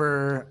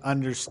deeper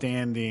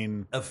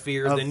understanding of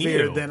fear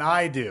than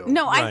I do.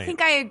 No, right. I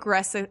think I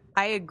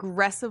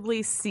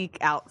aggressively seek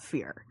out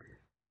fear.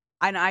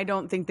 And I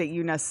don't think that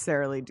you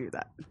necessarily do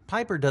that.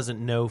 Piper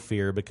doesn't know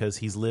fear because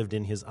he's lived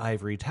in his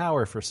ivory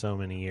tower for so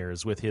many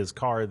years with his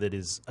car that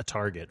is a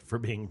target for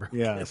being broken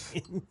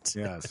into.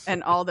 Yes.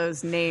 And all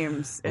those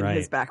names in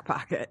his back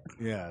pocket.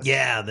 Yes.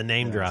 Yeah, the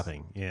name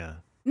dropping. Yeah.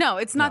 No,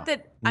 it's not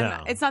that.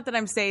 It's not that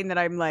I'm saying that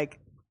I'm like,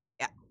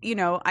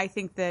 I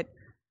think that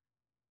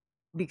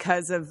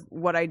because of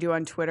what I do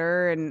on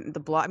Twitter and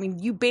the blog. I mean,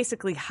 you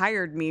basically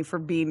hired me for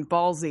being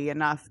ballsy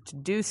enough to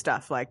do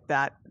stuff like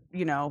that.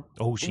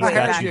 Oh, she's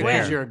got you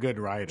there. You're a good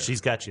writer.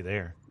 She's got you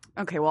there.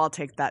 Okay, well, I'll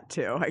take that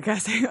too, I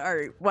guess,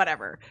 or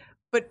whatever.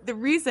 But the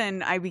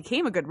reason I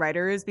became a good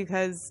writer is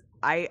because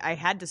I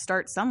had to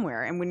start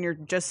somewhere. And when you're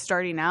just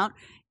starting out,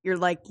 you're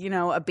like,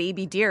 a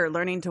baby deer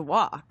learning to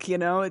walk.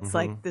 It's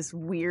like this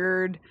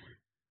weird,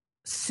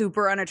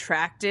 super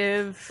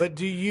unattractive. But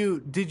did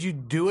you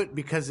do it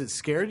because it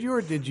scared you,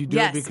 or did you do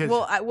it because?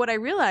 Well, what I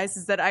realized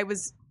is that I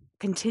was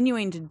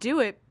continuing to do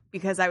it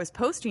because I was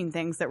posting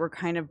things that were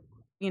kind of,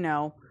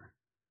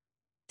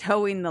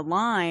 towing the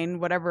line,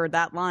 whatever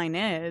that line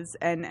is,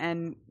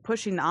 and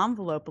pushing the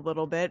envelope a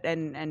little bit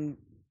and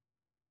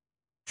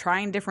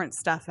trying different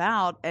stuff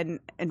out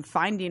and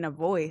finding a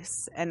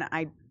voice. And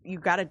you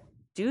got to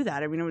do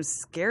that. I mean, it was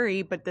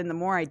scary, but then the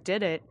more I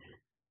did it,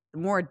 the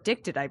more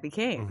addicted I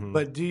became. Mm-hmm.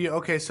 But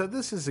okay, so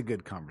this is a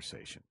good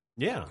conversation.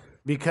 Yeah.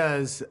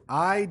 Because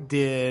I've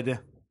done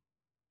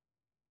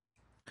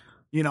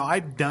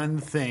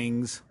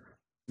things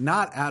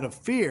not out of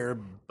fear,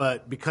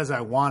 but because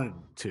I wanted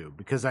to,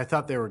 because I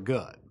thought they were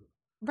good.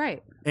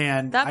 Right.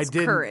 And that's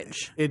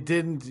courage. It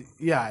didn't,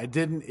 there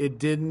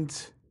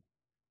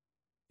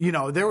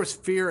was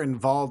fear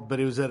involved, but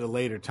it was at a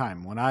later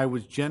time. When I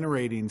was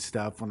generating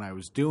stuff, when I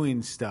was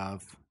doing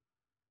stuff,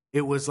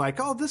 it was like,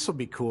 oh, this will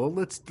be cool.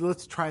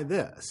 Let's try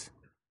this.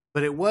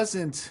 But I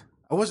wasn't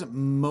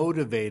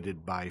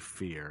motivated by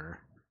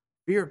fear.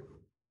 Fear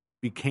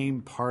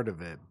became part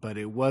of it, but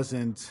it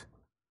wasn't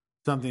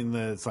something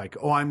that's like,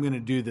 oh, I'm going to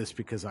do this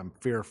because I'm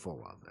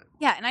fearful of it.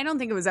 Yeah, and I don't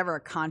think it was ever a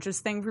conscious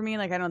thing for me.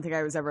 Like, I don't think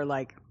I was ever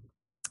like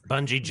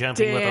bungee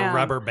jumping with a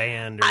rubber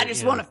band. Or, I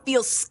just want to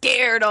feel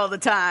scared all the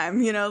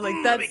time. Like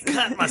that's let me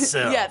cut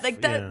myself. Yeah,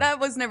 like that. Yeah. That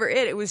was never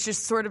it. It was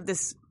just sort of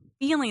this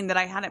feeling that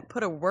I hadn't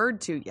put a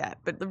word to yet.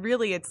 But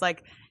really, it's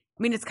like,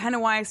 I mean, it's kind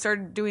of why I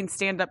started doing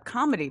stand-up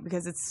comedy,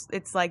 because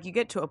it's like you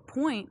get to a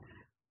point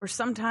where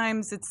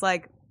sometimes it's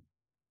like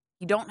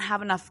you don't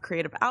have enough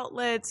creative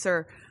outlets,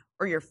 or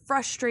you're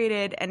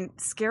frustrated, and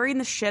scaring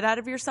the shit out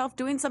of yourself,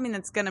 doing something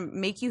that's going to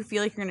make you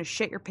feel like you're going to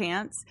shit your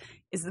pants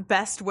is the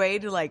best way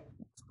to like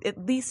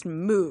at least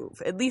move,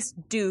 at least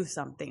do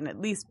something, at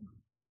least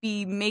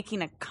be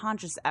making a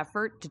conscious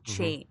effort to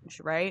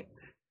change, right?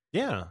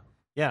 Yeah.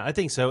 Yeah, I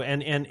think so.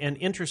 And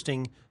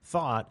interesting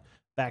thought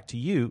back to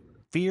you.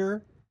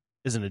 Fear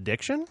is an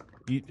addiction?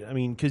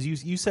 Because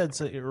you said,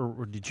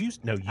 or did you?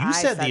 No, you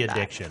said the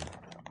addiction.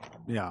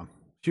 Yeah.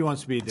 She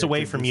wants to be addicted. It's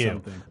away from you.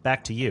 Something.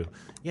 Back to you.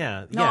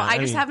 Yeah. No, I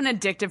just have an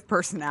addictive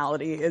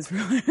personality is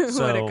really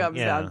what it comes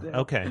down to.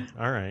 Okay.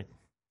 All right.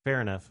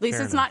 Fair enough. At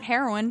least it's not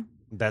heroin.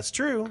 That's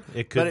true.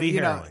 It could be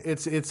heroin.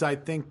 It's I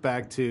think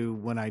back to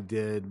when I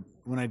did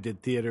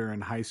theater in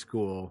high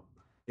school,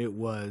 I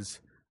was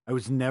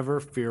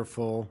never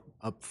fearful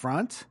up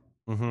front.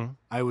 Mm-hmm.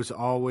 I was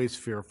always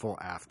fearful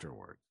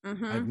afterward.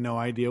 Mm-hmm. I have no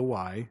idea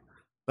why,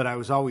 but I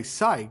was always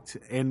psyched.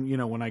 And,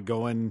 when I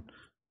go and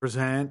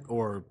present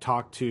or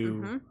talk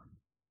to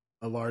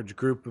a large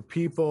group of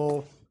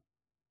people,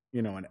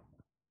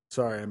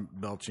 sorry, I'm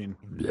belching.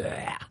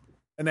 Blah.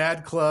 An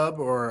ad club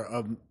or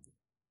a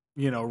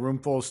room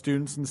full of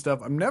students and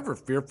stuff, I'm never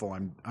fearful.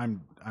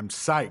 I'm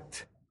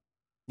psyched.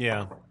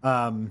 Yeah.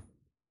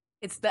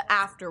 It's the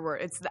afterward.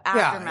 It's the Yeah,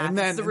 aftermath. and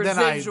it's the then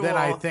I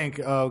residual. think,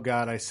 oh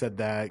God, I said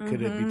that.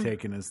 Could it be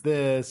taken as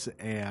this?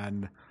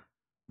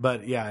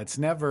 But yeah, it's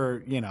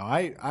never.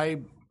 I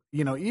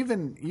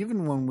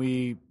even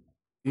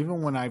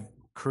when I've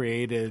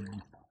created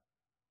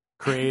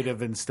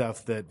creative and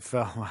stuff that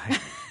felt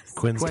like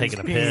Quinn's taking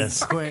a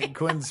piss.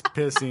 Quinn's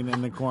pissing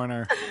in the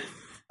corner.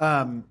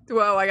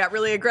 Whoa, I got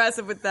really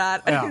aggressive with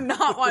that. I do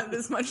not want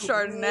this much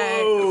Chardonnay.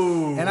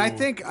 Whoa. And I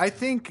think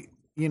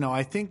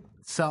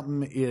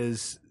something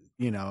is,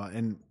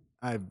 and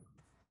I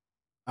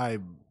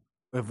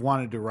have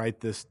wanted to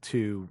write this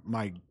to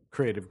my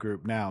creative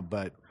group now,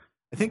 but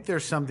I think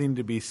there's something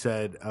to be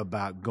said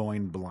about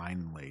going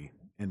blindly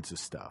into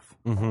stuff.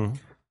 Mm-hmm.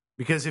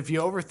 Because if you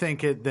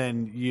overthink it,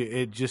 then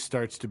it just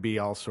starts to be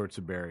all sorts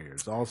of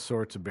barriers. All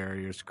sorts of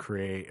barriers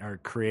are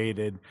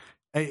created.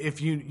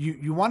 If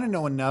you want to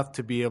know enough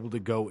to be able to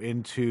go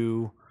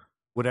into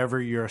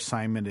whatever your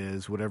assignment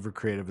is, whatever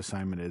creative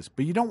assignment is,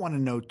 but you don't want to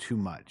know too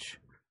much.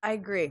 I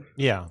agree.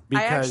 Yeah.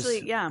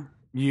 Because yeah.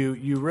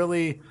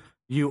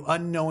 you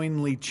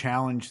unknowingly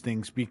challenge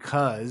things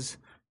because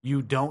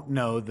you don't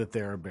know that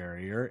they're a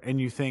barrier and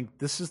you think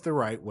this is the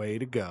right way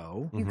to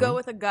go. You go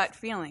with a gut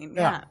feeling.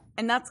 Yeah.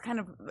 And that's kind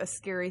of a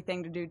scary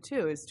thing to do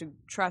too, is to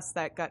trust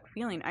that gut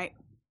feeling. You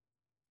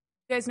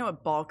guys know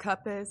what ball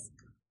cup is?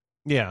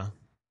 Yeah.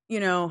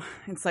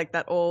 It's like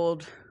that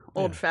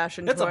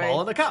old-fashioned toy. It's a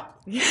ball in a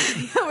cup. Yeah,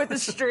 with a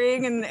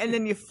string, and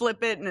then you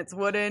flip it, and it's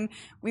wooden.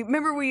 We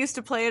used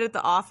to play it at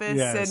the office,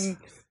 Yes. and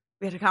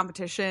we had a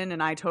competition,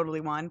 and I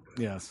totally won.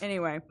 Yes.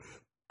 Anyway,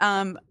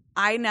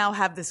 I now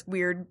have this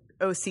weird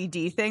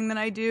OCD thing that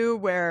I do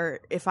where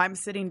if I'm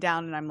sitting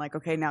down and I'm like,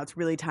 okay, now it's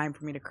really time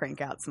for me to crank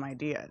out some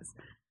ideas.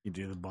 You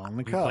do the ball in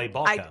the You cup. play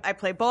ball cup. I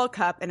play ball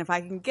cup, and if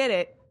I can get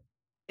it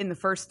in the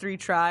first 3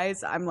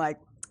 tries, I'm like,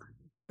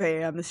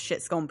 bam, this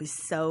shit's gonna be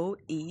so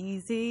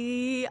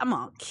easy. I'm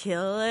gonna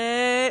kill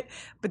it.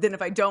 But then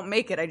if I don't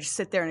make it, I just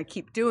sit there and I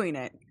keep doing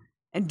it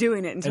until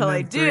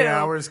I do. 3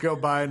 hours go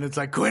by and it's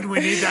like, Quinn, we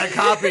need that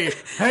copy.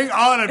 Hang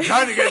on, I'm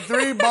trying to get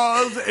 3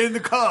 balls in the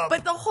cup.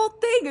 But the whole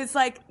thing is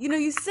like,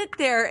 you sit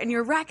there and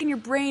you're racking your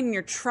brain and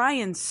you're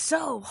trying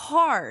so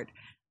hard.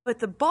 But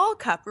the ball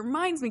cup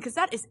reminds me, because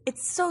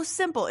it's so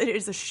simple. It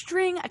is a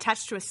string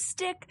attached to a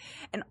stick,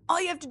 and all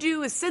you have to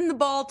do is send the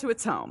ball to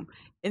its home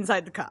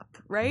inside the cup,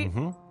 right?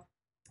 Mm-hmm.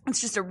 It's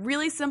just a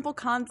really simple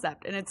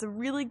concept, and it's a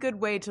really good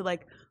way to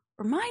like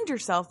remind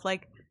yourself,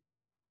 like,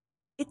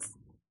 it's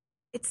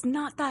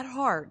not that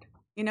hard.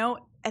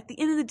 At the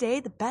end of the day,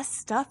 the best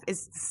stuff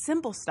is the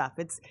simple stuff.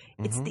 It's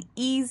the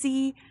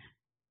easy,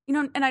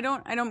 and I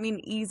don't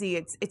mean easy.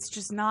 It's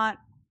just not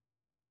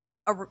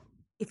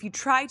if you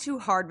try too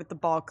hard with the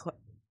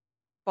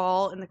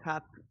ball in the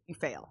cup, you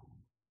fail,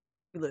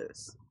 you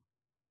lose,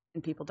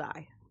 and people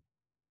die.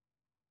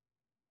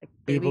 Like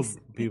babies,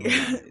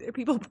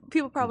 people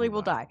probably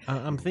will die.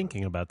 I'm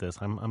thinking about this.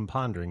 I'm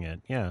pondering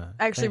it. Yeah.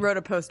 I actually wrote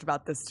a post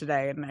about this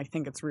today, and I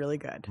think it's really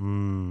good.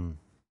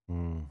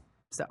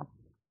 So,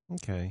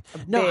 Okay.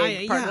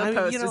 big part of the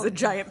post is a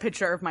giant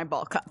picture of my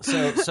ball cup.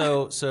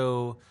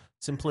 So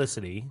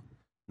simplicity,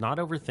 not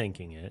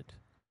overthinking it,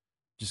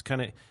 just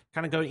kind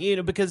of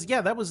go, because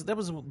that was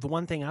the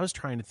one thing I was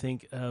trying to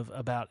think of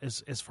about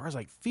as far as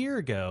like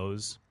fear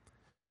goes.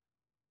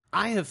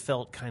 I have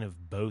felt kind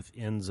of both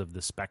ends of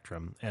the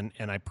spectrum, and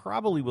I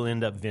probably will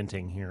end up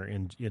venting here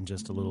in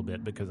just a little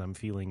bit because I'm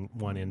feeling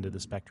one end of the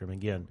spectrum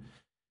again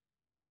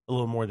a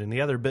little more than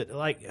the other. But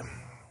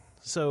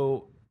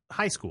so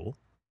high school,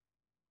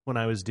 when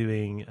I was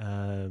doing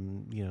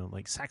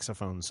like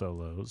saxophone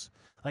solos,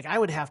 like I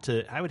would have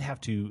to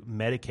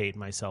medicate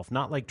myself,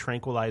 not like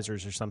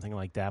tranquilizers or something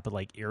like that, but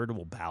like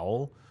irritable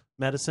bowel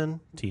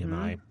medicine,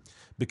 TMI.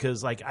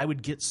 Because like I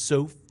would get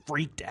so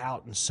freaked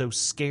out and so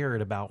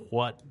scared about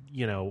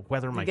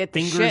whether my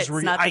fingers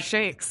were not the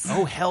shakes.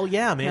 Oh hell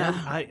yeah, man!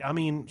 Yeah. I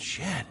mean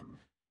shit,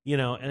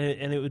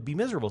 and it would be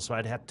miserable. So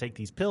I'd have to take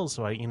these pills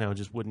so I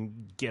just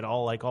wouldn't get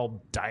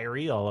all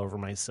diarrhea all over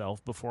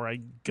myself before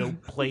I go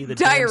play the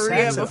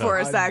diarrhea damn before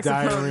a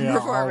saxophone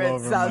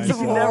performance sounds You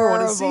horrible. never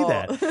want to see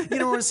that. You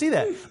don't want to see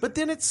that. But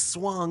then it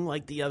swung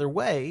like the other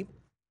way.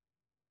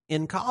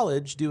 In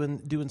college,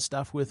 doing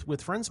stuff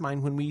with friends of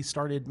mine when we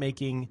started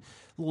making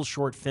little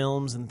short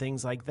films and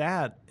things like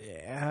that,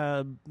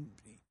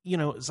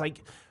 it's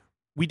like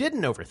we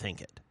didn't overthink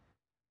it.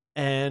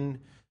 And,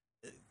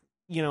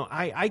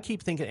 I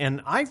keep thinking,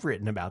 and I've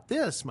written about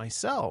this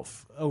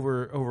myself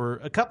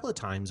over a couple of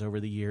times over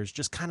the years,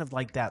 just kind of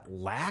like that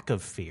lack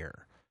of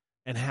fear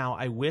and how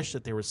I wish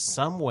that there was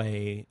some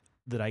way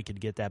that I could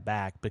get that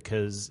back,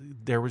 because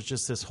there was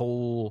just this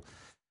whole...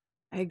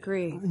 I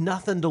agree.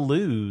 Nothing to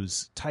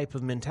lose type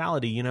of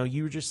mentality.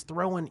 You were just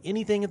throwing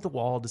anything at the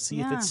wall to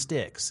see if it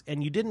sticks.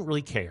 And you didn't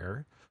really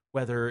care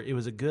whether it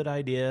was a good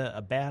idea,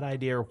 a bad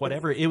idea, or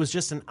whatever. It was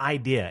just an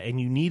idea, and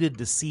you needed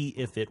to see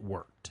if it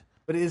worked.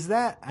 But is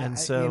that, and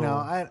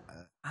I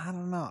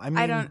don't know. I mean,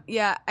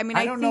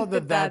 I don't know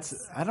that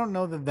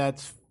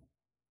that's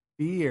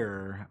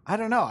fear. I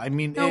don't know. I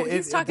mean,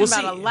 he's talking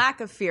about a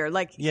lack of fear.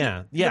 Like,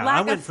 yeah. The lack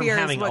I went of from fear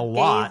having is what a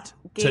lot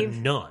gave to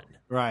none.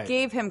 Right.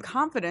 gave him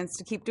confidence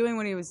to keep doing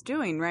what he was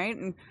doing, right?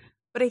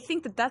 But I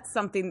think that's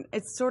something,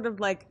 it's sort of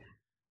like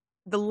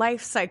the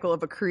life cycle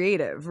of a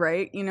creative,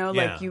 right? You know,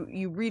 like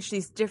you reach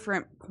these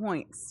different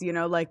points, you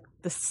know, like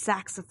the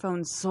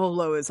saxophone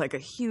solo is like a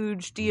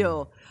huge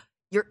deal.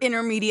 Your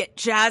intermediate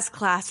jazz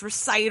class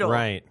recital,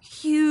 Right.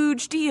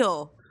 huge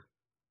deal.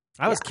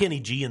 I was Kenny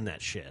G in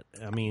that shit.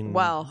 I mean,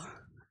 Well,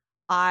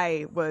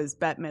 I was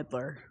Bette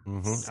Midler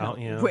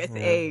with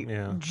a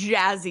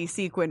jazzy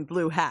sequin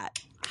blue hat.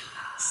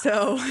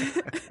 So,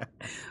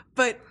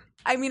 but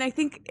I mean, I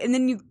think, and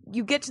then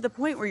you get to the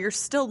point where you're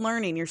still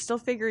learning, you're still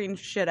figuring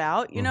shit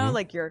out, you know,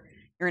 like you're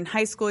in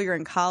high school, you're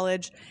in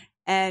college,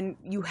 and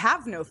you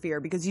have no fear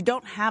because you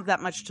don't have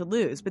that much to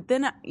lose. But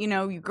then, you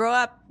know, you grow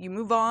up, you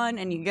move on,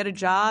 and you get a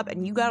job,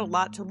 and you got a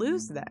lot to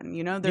lose then,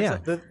 you know?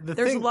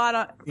 There's a lot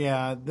of,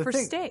 for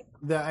stake.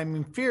 I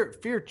mean,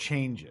 fear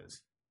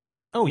changes.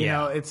 Oh, you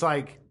know, it's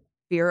like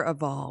fear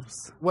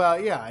evolves. Well,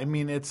 yeah. I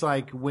mean, it's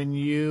like when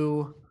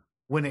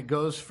it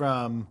goes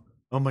from,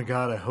 oh my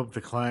God, I hope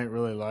the client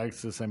really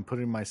likes this, I'm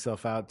putting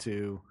myself out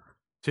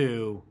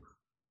to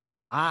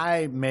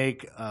I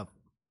make a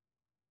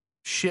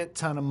shit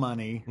ton of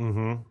money.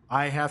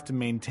 I have to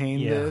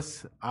maintain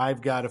this.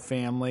 I've got a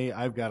family.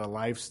 I've got a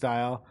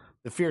lifestyle.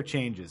 The fear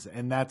changes,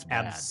 and that's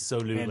bad.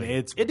 Absolutely. And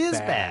it is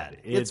bad.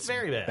 It's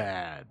very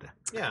bad.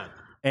 Yeah.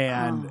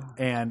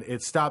 And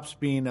it stops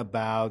being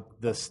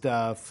about the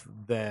stuff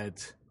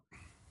that,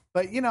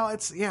 but you know,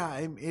 it's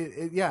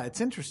it's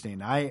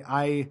interesting.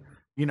 I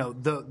you know,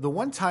 the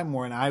one time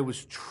when I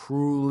was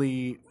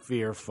truly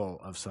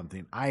fearful of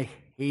something, I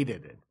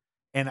hated it,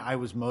 and I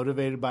was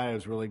motivated by it. I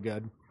was really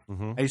good.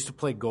 I used to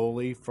play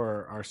goalie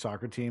for our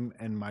soccer team,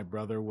 and my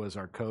brother was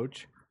our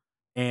coach.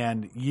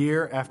 And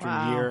year after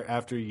year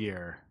after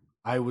year,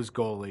 I was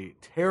goalie,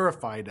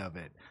 terrified of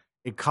it.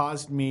 It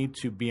caused me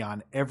to be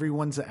on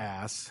everyone's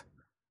ass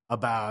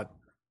about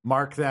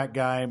mark that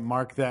guy.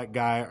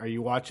 Are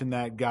you watching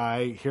that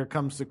guy? Here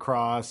comes the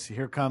cross.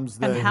 Here comes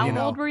the. And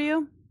how old were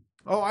you?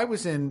 Oh, I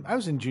was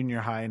in junior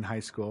high and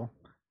high school,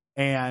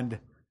 and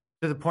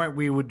to the point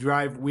we would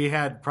drive. We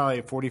had probably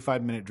a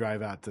 45-minute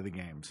drive out to the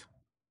games,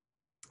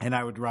 and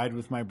I would ride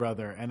with my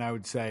brother, and I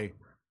would say,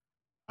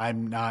 I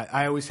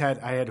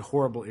had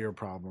horrible ear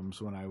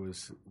problems when I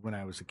was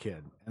a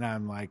kid, and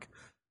I'm like,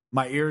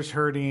 my ear's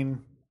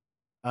hurting.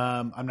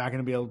 I'm not going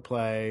to be able to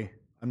play.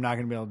 I'm not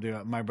going to be able to do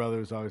it. My brother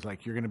was always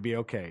like, you're going to be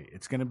okay.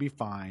 It's going to be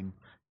fine.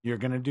 You're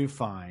going to do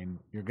fine.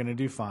 You're going to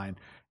do fine.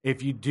 I'm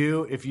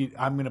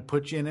going to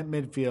put you in at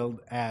midfield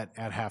at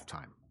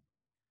halftime.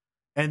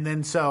 And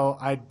then so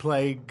I'd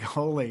play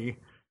goalie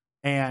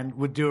and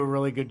would do a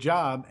really good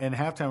job. And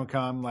halftime would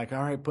come, I'm like,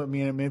 all right, put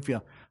me in at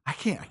midfield. I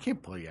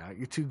can't pull you out.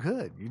 You're too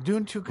good. You're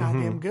doing too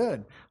goddamn good.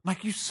 I'm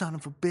like, you son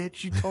of a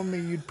bitch. You told me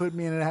you'd put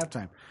me in at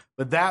halftime.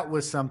 But that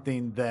was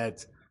something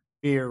that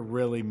fear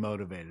really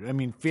motivated. I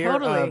mean,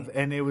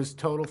 and it was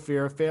total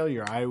fear of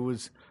failure. I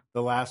was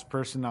the last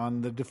person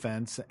on the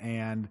defense,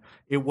 and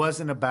it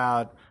wasn't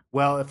about,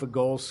 well, if a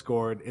goal's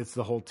scored, it's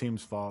the whole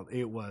team's fault.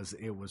 It was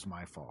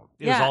my fault.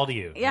 It was all to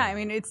you. Yeah, I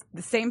mean, it's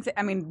the same thing.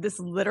 I mean, this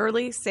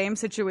literally same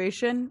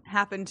situation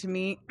happened to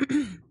me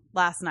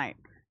last night.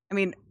 I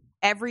mean,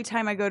 every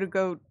time I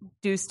go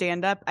do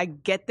stand-up, I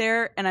get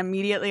there, and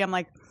immediately I'm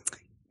like,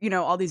 you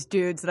know, all these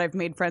dudes that I've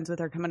made friends with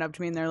are coming up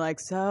to me, and they're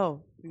like,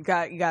 so you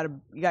got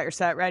your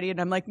set ready?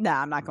 And I'm like,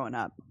 nah, I'm not going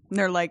up. And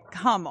they're like,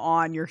 come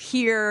on, you're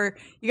here.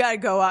 You got to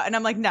go up. And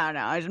I'm like, no,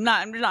 I'm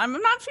not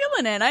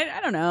feeling it.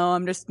 I don't know.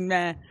 I'm just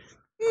meh.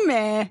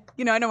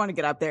 You know, I don't want to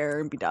get up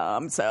there and be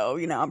dumb. So,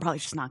 you know, I'm probably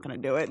just not going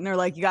to do it. And they're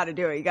like, you got to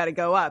do it. You got to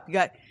go up. It's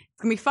going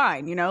to be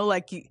fine. You know,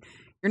 like you're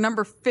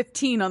number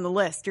 15 on the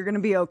list. You're going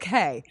to be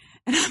okay.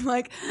 And I'm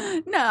like,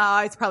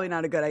 no, it's probably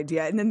not a good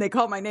idea. And then they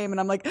call my name and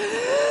I'm like,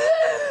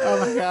 oh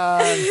my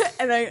God.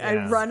 And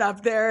I run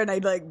up there and I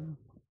like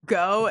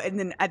go, and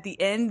then at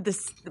the end,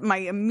 my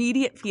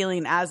immediate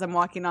feeling as I'm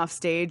walking off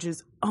stage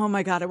is, oh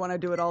my God, I want to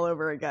do it all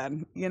over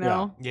again. You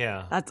know?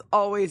 Yeah. That's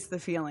always the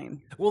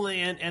feeling. Well,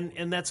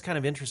 and that's kind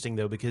of interesting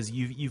though, because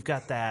you've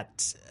got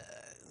that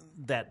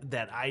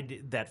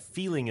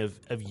feeling of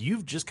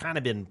you've just kind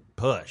of been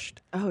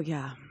pushed. Oh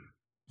yeah.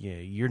 Yeah,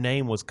 your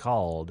name was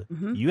called.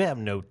 You have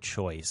no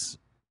choice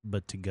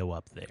but to go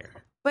up there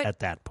at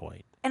that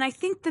point. And I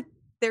think that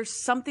there's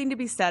something to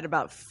be said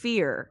about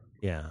fear.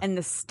 Yeah. And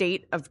the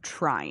state of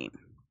trying.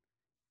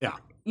 Yeah.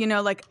 You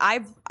know, like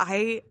I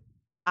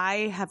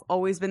have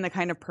always been the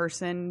kind of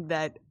person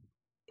that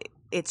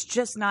it's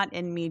just not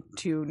in me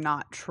to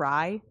not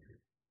try.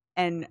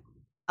 And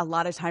a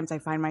lot of times I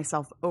find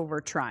myself over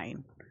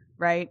trying,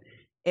 right?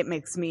 It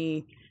makes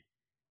me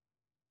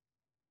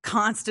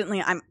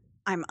constantly, I'm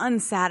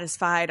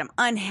unsatisfied. I'm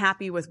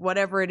unhappy with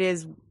whatever it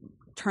is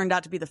turned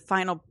out to be the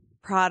final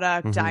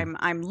product.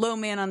 I'm low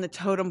man on the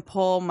totem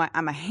pole.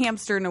 I'm a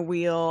hamster in a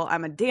wheel.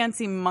 I'm a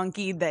dancing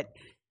monkey that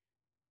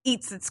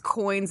eats its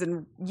coins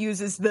and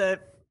uses the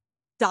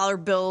dollar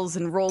bills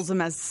and rolls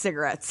them as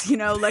cigarettes.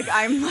 Like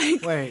I'm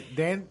like, Wait,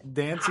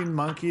 dancing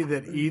monkey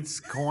that eats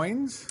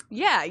coins?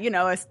 yeah,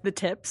 as the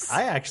tips.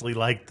 I actually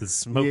like the You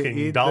smoking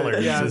eat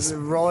dollars. the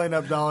rolling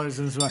up dollars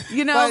and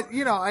smoking. But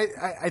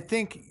I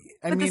think.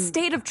 the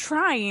state of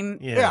trying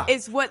Yeah.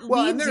 is what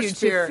Well, and leads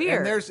there's you fear, to fear.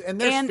 and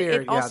there's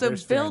fear. it also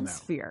there's fear in builds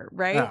that. fear,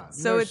 right? Yeah,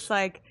 So there's- it's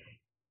like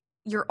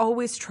you're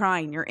always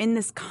trying. You're in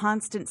this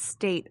constant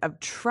state of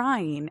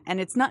trying. And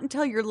it's not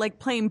until you're like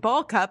playing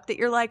ball cup that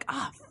you're like,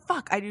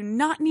 fuck, I do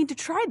not need to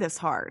try this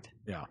hard.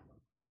 Yeah.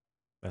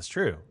 That's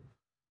true.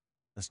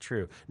 That's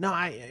true. No,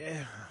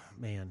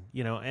 man,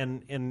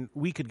 and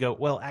we could go,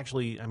 well,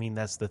 actually, I mean,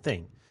 that's the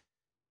thing.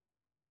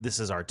 This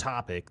is our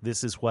topic.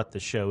 This is what the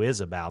show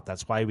is about.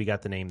 That's why we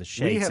got the name The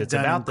Shakes. We have it's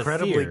done about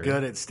incredibly the fear.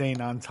 good at staying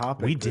on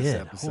topic. We this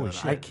did. episode. Holy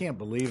shit. I can't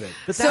believe it.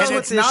 But that's And what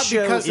it's this not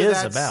show because of is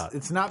that- about.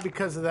 It's not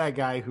because of that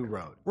guy who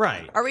wrote.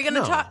 Right. Are we going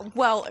to No. talk?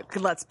 Well,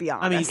 let's be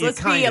honest. I mean, it let's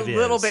kind be a of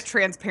little is. bit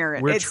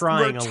transparent. We're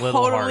trying a little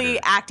totally harder.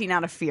 acting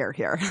out of fear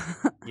here.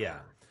 Yeah.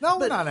 No,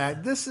 we're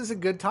not. This is a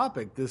good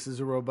topic. This is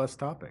a robust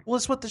topic. Well,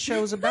 it's what the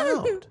show's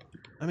about.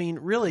 I mean,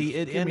 really,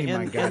 me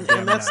my and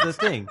goddamn that's the nuts.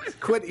 thing.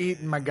 Quit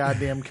eating my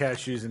goddamn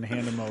cashews and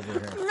hand them over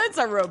here. That's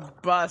a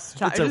robust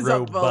topic. It's a It's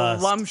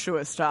robust-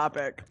 voluptuous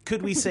topic.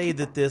 Could we say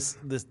that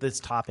this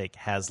topic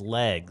has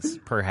legs?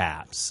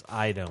 Perhaps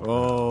I don't. know.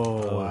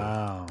 Oh,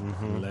 wow.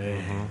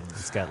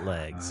 It's got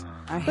legs.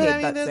 I hate But I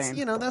mean, that that's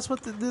saying. that's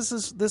what this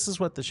is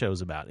what the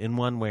show's about in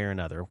one way or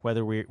another.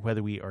 Whether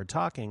we are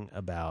talking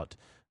about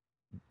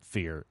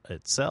fear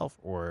itself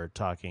or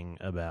talking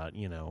about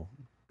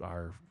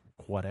our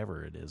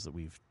whatever it is that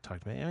we've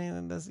talked about. I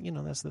mean,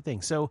 that's the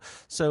thing. So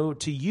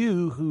to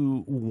you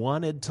who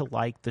wanted to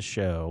like the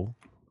show,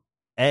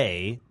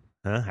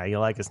 how you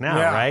like us now,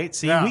 Yeah, right?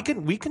 See, yeah.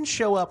 we can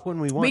show up when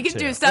we want. We can to.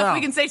 do stuff. Yeah.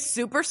 We can say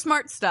super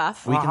smart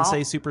stuff. We can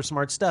say super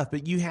smart stuff,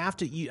 but you have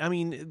to. I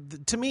mean,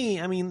 to me,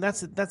 I mean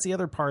that's the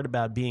other part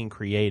about being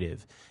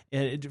creative.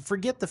 And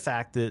forget the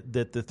fact that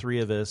the three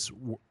of us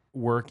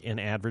work in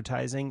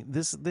advertising.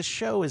 This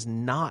show is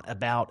not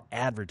about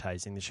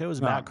advertising. The show is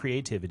about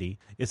creativity.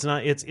 It's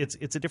not. It's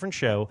a different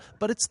show,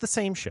 but it's the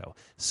same show.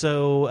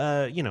 So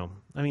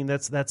I mean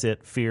that's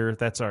it. Fear.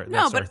 That's our. No,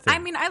 That's but our thing. I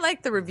mean, I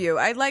like the review.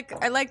 I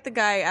like the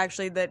guy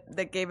actually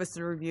that gave us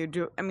the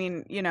review. I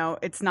mean,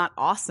 it's not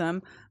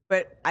awesome,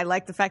 but I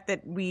like the fact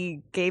that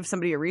we gave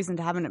somebody a reason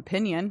to have an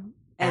opinion.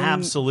 And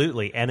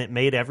absolutely, and it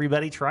made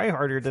everybody try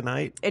harder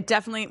tonight. it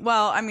definitely.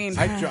 Well, I mean,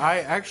 I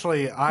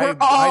we're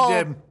all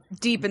did.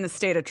 deep in the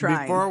state of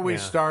trying. Before we Yeah.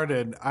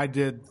 started, I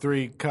did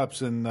 3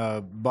 cups in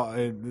the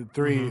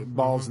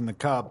balls in the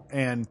cup,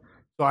 and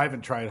so I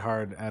haven't tried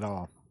hard at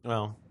all.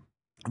 Well,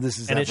 This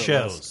is and it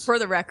effortless. shows. For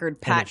the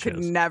record, Pat it could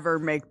shows. never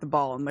make the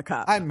ball in the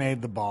cup. I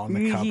made the ball in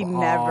the cup He all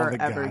never,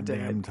 the ever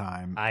goddamn did.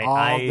 time, I- all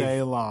I've-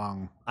 day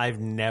long. I've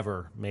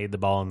never made the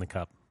ball in the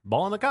cup.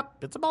 Ball in the cup.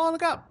 It's a ball in the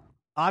cup.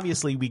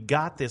 Obviously, we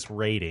got this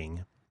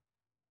rating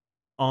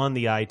on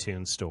the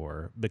iTunes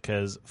store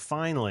because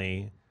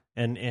finally,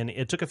 and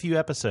it took a few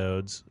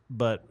episodes,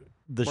 but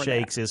the We're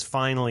Shakes is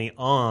finally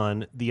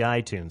on the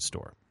iTunes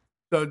store.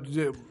 So,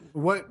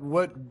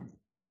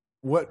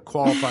 what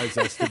qualifies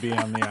us to be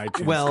on the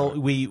iTunes? Well,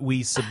 store?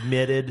 we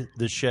submitted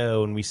the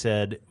show and we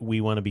said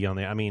we want to be on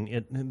there. I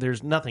mean,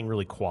 there's nothing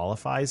really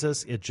qualifies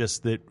us. It's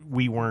just that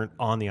we weren't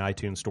on the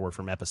iTunes store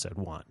from episode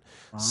 1.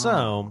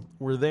 So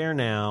we're there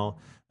now.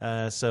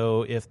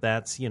 So if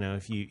that's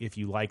if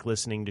you like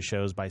listening to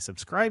shows by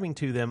subscribing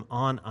to them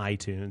on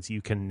iTunes,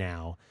 you can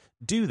now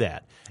do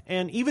that.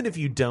 And even if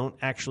you don't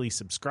actually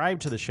subscribe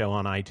to the show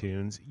on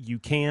iTunes, you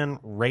can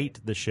rate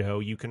the show.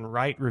 You can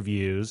write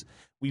reviews.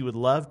 We would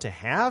love to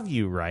have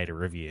you write a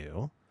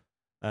review,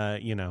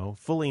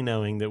 fully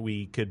knowing that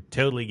we could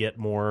totally get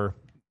more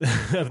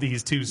of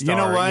these 2-star.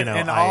 You know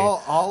what?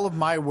 All of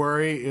my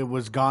worry, it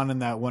was gone in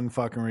that one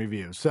fucking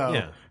review. So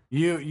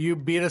Yeah. you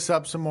beat us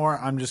up some more.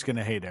 I'm just going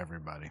to hate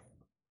everybody.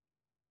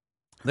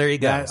 There you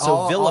go. That- So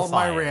all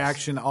vilify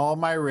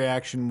my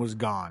reaction was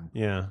gone.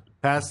 Yeah.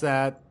 Past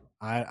that,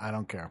 I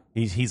don't care.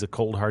 He's a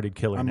cold-hearted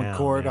killer I'm now.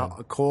 a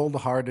man.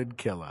 cold-hearted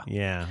killer.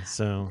 Yeah,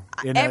 so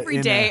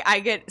Every day I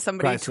get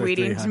somebody Chrysler tweeting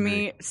to 300.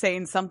 me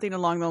saying something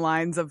along the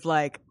lines of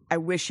like, I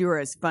wish you were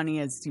as funny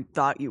as you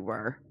thought you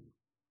were.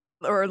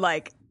 Or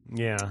like,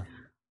 yeah.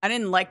 I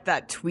didn't like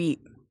that tweet.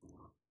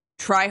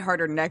 Try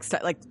harder next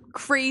time. Like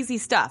crazy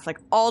stuff. Like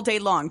all day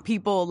long,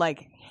 people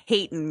like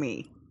hating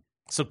me.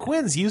 So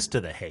Quinn's used to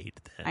the hate.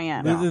 Then. I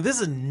am.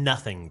 This is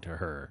nothing to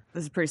her.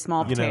 This is pretty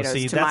small potatoes to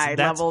that's- my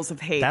that's- levels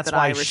of hate That's that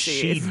why I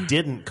receive. she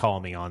didn't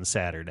call me on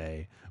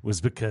Saturday.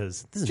 Was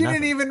because this is She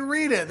nothing. didn't even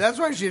read it. That's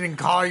why she didn't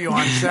call you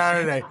on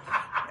Saturday.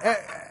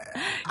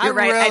 You're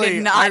right. I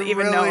did not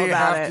even know really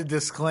about have it. to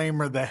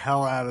disclaimer the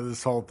hell out of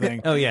this whole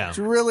thing. Oh, yeah. It's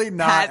really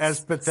not Pat's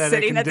as pathetic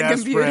sitting and at the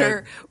desperate.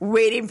 computer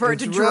waiting for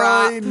It's it to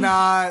drop. really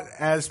not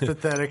as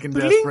pathetic and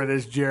desperate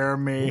as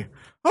Jeremy.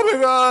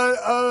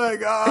 Oh my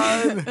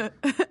god!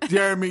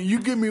 Jeremy, you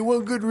give me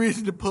one good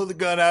reason to pull the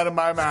gun out of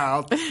my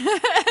mouth.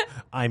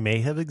 I may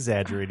have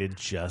exaggerated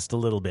just a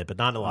little bit, but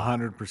not a lot.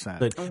 100%.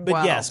 But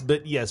Wow.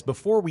 yes,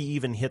 before we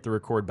even hit the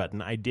record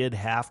button, I did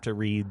have to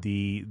read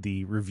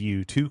the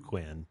review to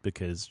Quinn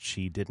because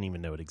she didn't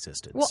even know it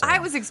existed. Well, So- I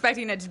was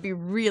expecting it to be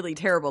really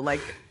terrible.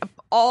 Like,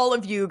 all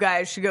of you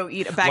guys should go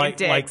eat a bag of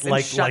dicks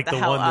and shut the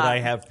hell one up. that I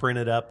have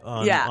printed up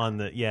on, Yeah. on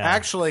the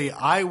Actually,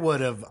 I would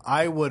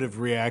have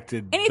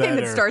reacted Anything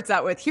better, that starts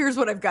out with, here's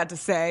what I've got to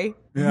say,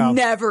 Yeah.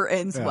 never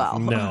ends well.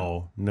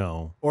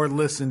 no. or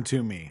listen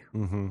to me.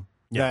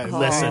 Yeah,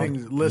 That-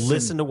 anything-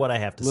 listen to what I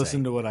have to Listen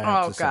say. to what I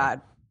have Oh, to say.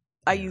 God.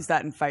 I use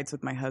that in fights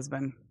with my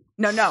husband.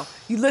 No.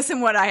 You listen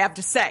what I have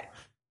to say.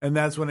 And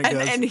that's when it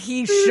goes. And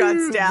he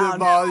shuts down. The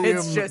volume,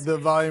 It's just, the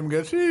volume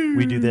goes.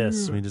 We do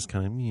this. We just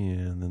kind of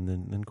and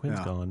then Quinn's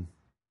Yeah. gone.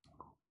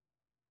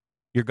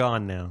 You're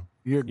gone now.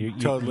 You're You-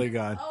 totally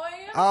gone. oh, I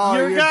am. Oh,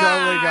 you're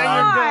totally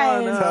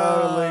gone. You're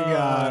Totally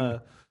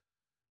gone.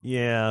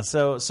 Yeah.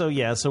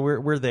 So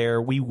we're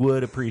there. We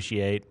would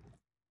appreciate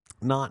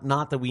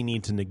not that we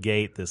need to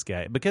negate this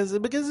guy because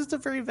it's a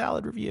very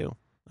valid review.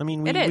 I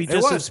mean, It is. we It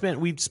just was.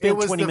 we've It spent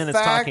was 20 the minutes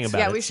fact- talking about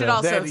Yeah, it. we should so-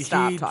 also That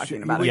stop he-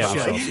 talking about we it. Yeah,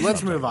 should. we should.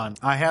 Let's move on.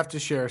 I have to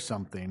share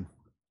something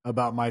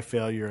about my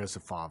failure as a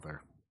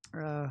father. Oh,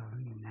 no.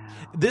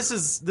 This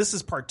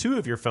is part 2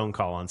 of your phone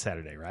call on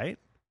Saturday, right?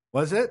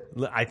 Was it?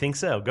 I think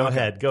so. Go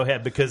ahead,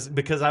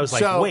 because I was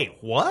like, So, wait,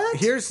 what?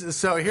 Here's the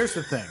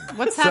thing.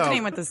 What's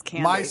happening with this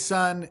candy? My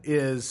son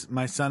is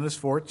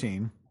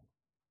 14,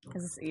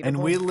 Is this and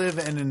eatable? we live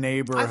in a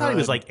neighborhood. I thought he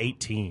was like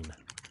 18.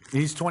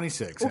 He's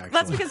 26. Well, Actually,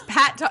 that's because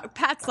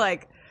Pat's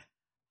like,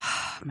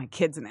 my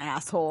kid's an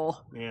asshole.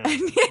 Yeah.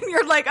 And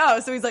you're like, oh,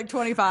 so he's like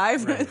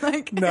 25?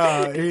 Like,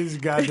 no, he's a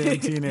goddamn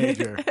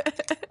teenager.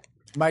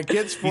 My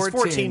kid's 14.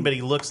 He's 14, but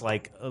he looks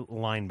like a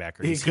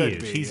linebacker. He's could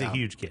huge. be, He's a yeah.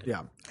 huge kid.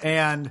 Yeah,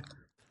 and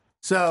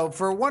so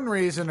for one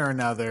reason or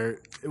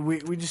another, we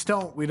just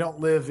don't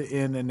live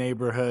in a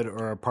neighborhood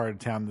or a part of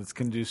town that's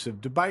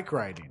conducive to bike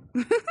riding.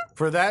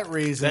 For that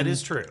reason, That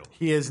is true.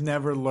 He has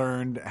never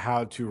learned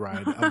how to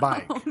ride a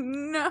bike.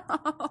 no.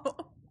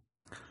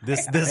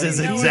 This is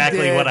He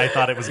exactly did. what I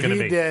thought it was going to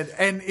He be. did,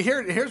 and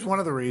here's one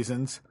of the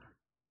reasons: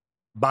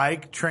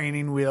 bike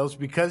training wheels.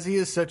 Because he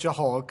is such a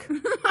Hulk,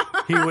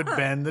 he would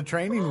bend the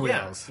training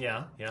wheels.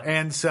 Yeah.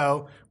 And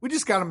so we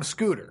just got him a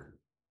scooter,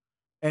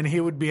 and he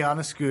would be on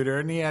a scooter,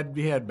 and he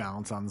had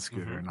balance on the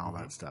scooter and all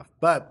that stuff.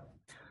 But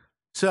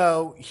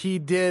so he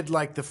did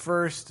like the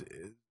first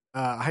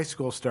high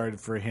school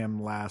started for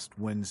him last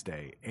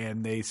Wednesday,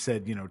 and they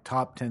said,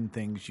 top 10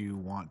 things you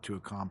want to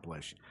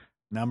accomplish.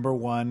 Number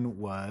 1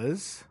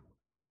 was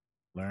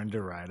learn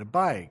to ride a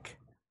bike.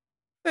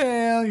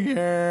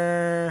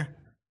 Failure.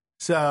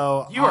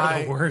 So You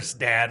are the worst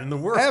dad in the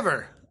world.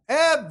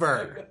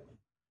 ever.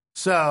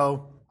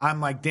 So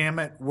I'm like, damn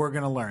it, we're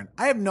going to learn.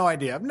 I have no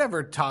idea. I've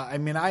never taught. I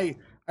mean, I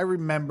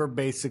remember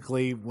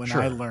basically when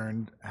Sure. I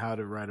learned how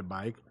to ride a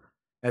bike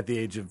at the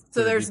age of 32.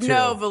 So there's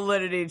no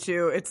validity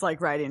to it's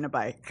like riding a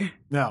bike.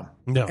 No.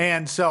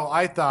 And so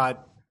I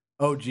thought,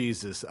 oh,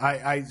 Jesus.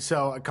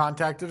 So I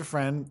contacted a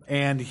friend,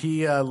 and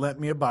he lent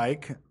me a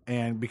bike,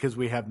 and because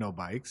we have no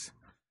bikes.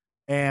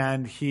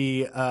 And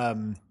he, I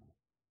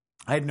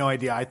had no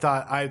idea. I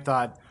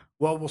thought,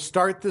 well, we'll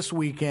start this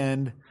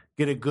weekend,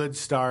 get a good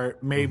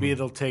start. Maybe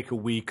it'll take a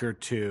week or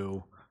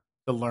two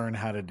to learn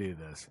how to do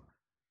this.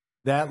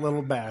 That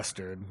little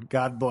bastard,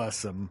 God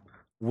bless him,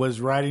 was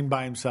riding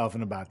by himself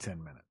in about 10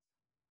 minutes.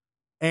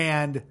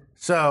 And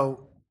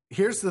so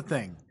here's the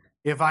thing.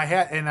 If I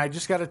had, and I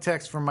just got a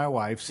text from my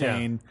wife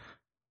saying,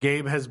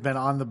 Gabe has been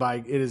on the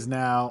bike. It is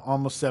now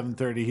almost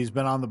 7:30. He's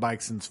been on the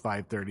bike since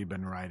 5:30,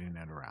 been riding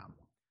it around.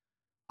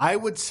 I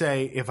would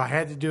say if I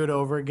had to do it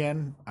over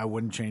again, I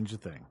wouldn't change a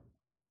thing.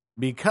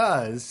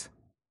 Because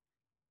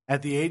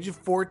at the age of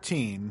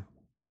 14,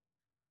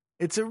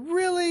 it's a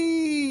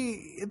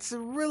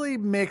really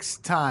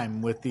mixed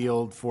time with the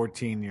old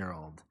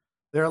 14-year-old.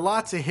 There are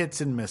lots of hits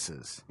and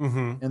misses.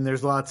 And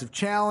there's lots of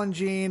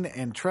challenging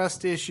and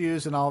trust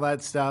issues and all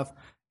that stuff.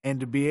 And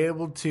to be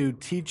able to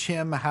teach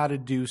him how to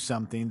do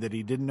something that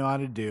he didn't know how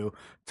to do,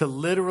 to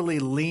literally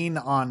lean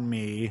on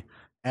me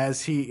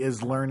as he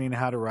is learning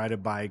how to ride a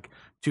bike,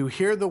 to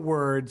hear the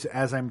words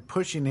as I'm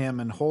pushing him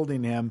and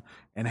holding him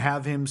and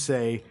have him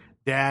say,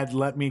 Dad,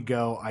 let me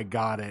go. I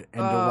got it.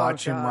 And to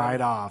watch him God.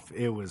 ride off,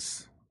 it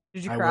was...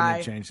 Did you I cry? wouldn't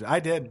have changed it. I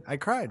did. I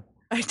cried.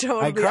 I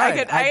totally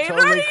cried. I could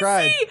totally already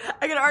cried. see.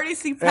 I could already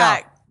see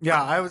Pat.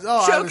 Yeah, I was.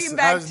 Choking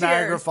back I was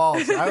Niagara tears.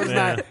 Falls. I was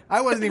not.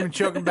 I wasn't even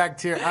choking back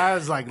tears. I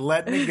was like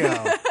letting it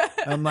go.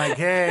 I'm like,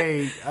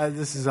 hey,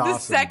 this is awesome. The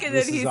second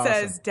This that he is awesome.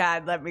 says,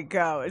 "Dad, let me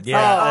go," it's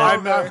Yeah. I'm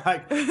over.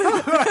 like,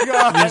 oh my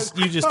god,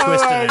 You just Oh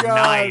twisted my a God.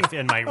 knife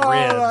in my ribs.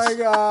 Oh my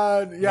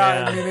god, yeah.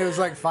 Yeah. I mean, it was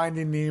like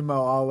Finding Nemo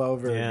all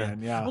over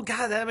again. Yeah. Well,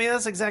 God, I mean,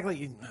 that's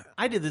exactly.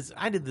 I did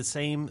the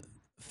same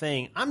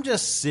thing. I'm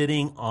just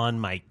sitting on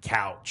my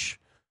couch,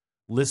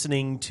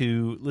 listening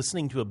to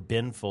a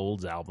Ben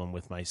Folds album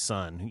with my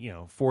son,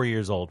 4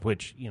 years old.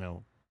 Which,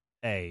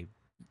 hey,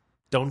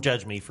 Don't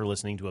judge me for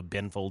listening to a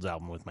Ben Folds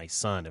album with my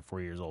son at 4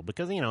 years old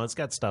because it's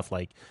got stuff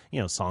like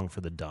 "Song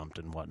for the Dumped"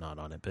 and whatnot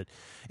on it. But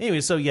anyway,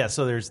 so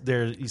there's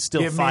he's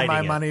still Give fighting me my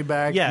it. money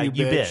back. Yeah, you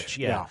bitch.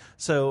 Yeah. Yeah.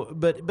 So,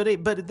 but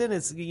then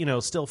it's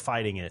still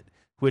fighting it,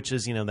 which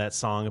is that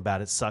song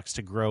about it sucks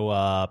to grow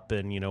up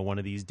and one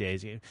of these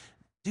days,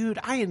 dude.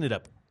 I ended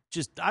up.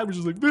 I was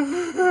just like,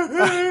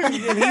 and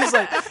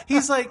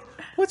he's like,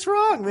 what's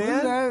wrong,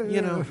 man?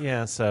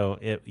 Yeah. So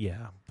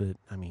but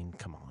I mean,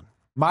 come on.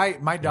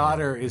 My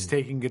daughter is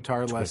taking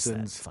guitar Twist that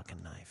lessons.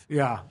 fucking knife.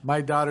 Yeah,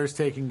 my daughter's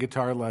taking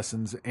guitar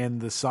lessons, and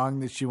the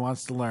song that she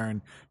wants to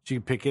learn, she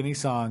can pick any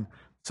song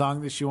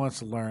that she wants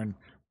to learn.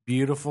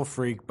 "Beautiful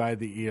Freak" by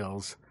the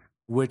Eels,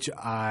 which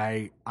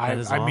I mean,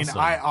 awesome.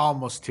 I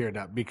almost teared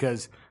up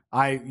because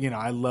I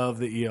love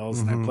the Eels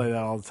and I play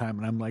that all the time,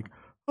 and I'm like,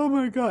 oh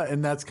my God.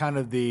 And that's kind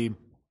of the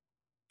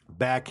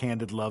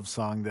backhanded love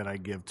song that I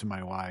give to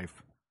my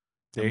wife.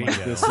 There you Like,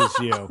 go. This is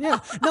you. Yeah,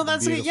 no,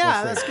 that's Beautiful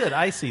yeah, Freak. that's good.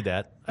 I see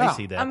that. Yeah. I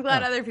see that. I'm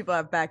glad other people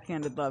have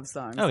backhanded love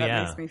songs. Oh, that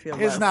yeah. makes me feel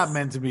It's less- not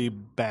meant to be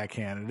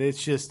backhanded.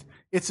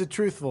 It's a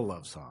truthful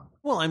love song.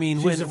 Well, I mean,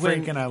 She's a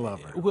freak and I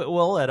love her.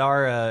 Well, at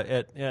our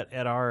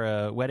at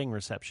our wedding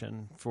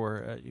reception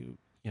for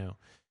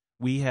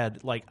we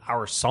had like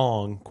our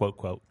song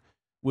quote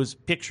was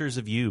 "Pictures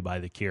of You" by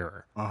The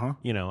Cure. Uh-huh.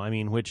 I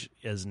mean, which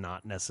is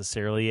not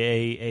necessarily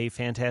a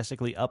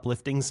fantastically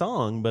uplifting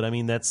song, but I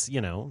mean that's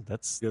Good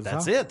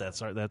that's song. it.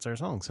 That's our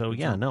song. So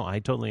yeah, no, I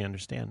totally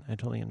understand. I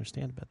totally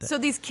understand about that. So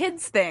these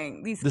kids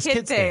This kid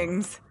kids thing.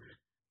 things,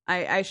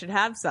 I should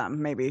have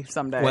some maybe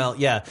someday. Well,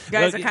 yeah, you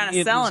guys are kind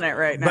of selling it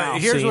right now.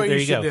 But here's what there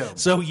you should go. do.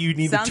 So you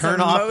need Sounds to turn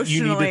off.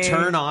 You need to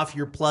emotionally- turn off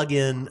your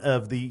plug-in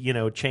of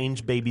the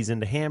change babies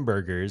into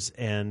hamburgers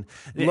and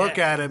Look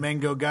at him and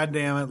go, God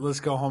damn it, let's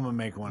go home and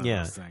make one of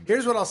Yeah. those things.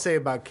 Here's what I'll say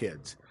about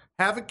kids.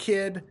 Have a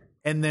kid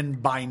and then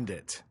bind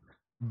it.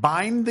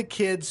 Bind the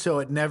kid so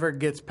it never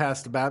gets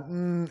past about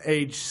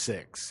age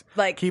 6.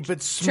 Like keep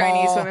it small.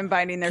 Chinese women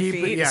binding their Keep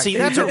it- feet? yeah, See, keep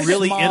that's a it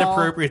really small.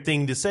 inappropriate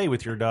thing to say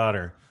with your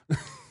daughter.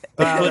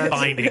 Well, Foot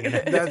binding.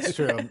 That's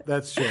true.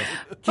 That's true.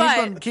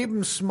 But- Keep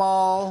them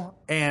small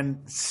and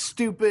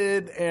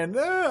stupid and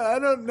I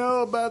don't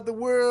know about the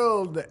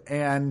world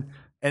and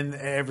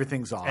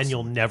everything's awesome. And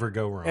you'll never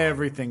go wrong.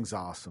 Everything's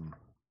awesome.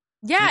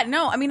 Yeah,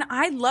 no, I mean,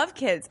 I love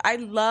kids. I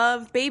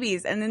love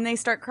babies. And then they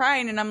start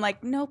crying, and I'm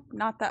like, nope,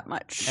 not that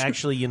much.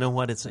 Actually, you know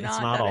what? It's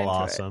Not not that all into it.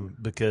 awesome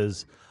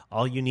because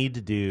all you need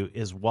to do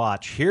is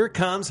watch Here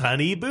Comes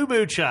Honey Boo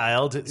Boo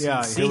Child.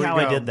 Yeah. See here we how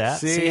I go. did that?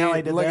 See how I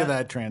did Look that? at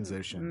that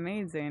transition.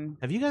 Amazing.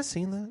 Have you guys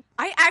seen that?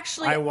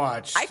 I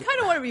watched. I kind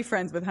of want to be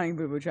friends with Honey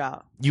Boo Boo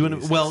Child.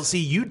 Well, see,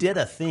 you did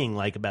a thing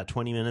like about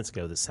 20 minutes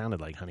ago that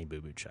sounded like Honey Boo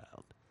Boo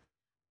Child.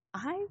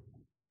 I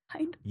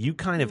kind of. You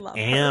kind of Love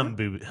am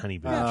Honey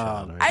Boo Boo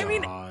Child. Aren't I you?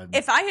 mean, God.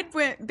 if I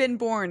had been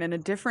born in a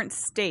different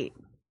state,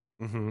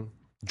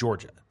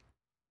 Georgia.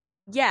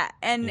 yeah,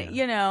 and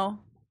Yeah.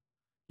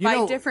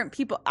 by different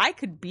people, I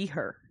could be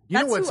her.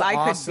 That's what's who I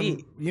awesome? could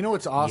be. You know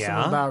what's awesome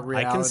Yeah, about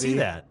reality? I can see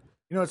that.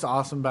 You know what's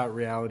awesome about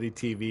reality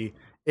TV?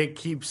 It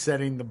keeps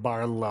setting the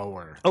bar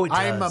lower. Oh, it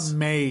I'm does.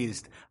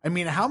 amazed. I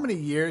mean, how many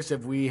years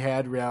have we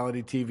had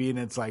reality TV and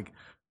it's like,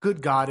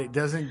 good God, it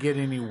doesn't get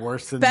any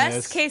worse than Best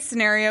this. case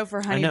scenario for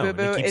I Honey know. Boo and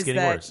Boo it keeps is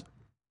getting that worse.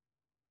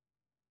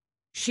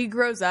 she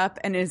grows up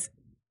and is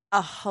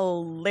a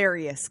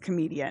hilarious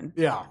comedian.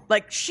 Yeah.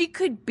 Like she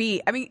could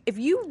be. I mean, if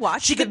you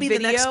watch, She could be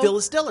video, the next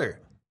Phyllis Diller.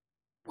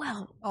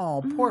 Well,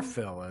 Oh, poor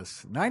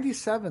Phyllis.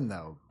 97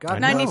 though. God I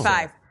know. knows.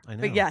 95. I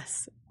know. But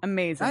yes,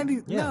 amazing.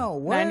 90. Yeah. No,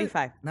 what?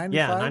 95. 95.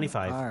 Yeah,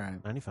 95. All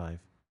right. 95.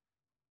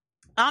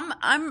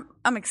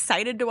 I'm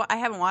excited to. I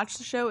haven't watched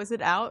the show. Is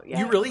it out yet?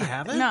 You really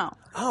haven't? No.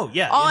 Oh,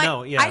 yeah.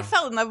 Oh, yeah. I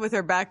fell in love with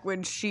her back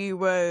when she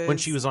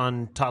was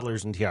on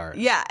Toddlers and Tiaras.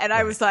 Yeah, and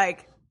I was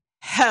like,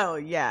 hell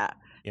yeah.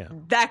 Yeah.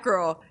 That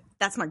girl,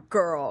 that's my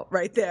girl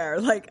right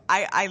there. Like,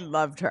 I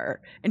loved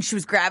her. And she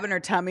was grabbing her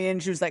tummy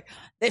and she was like,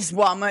 this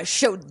Walmart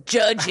show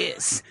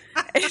judges.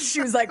 And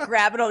she was like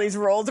grabbing all these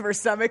rolls of her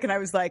stomach. And I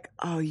was like,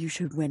 oh, you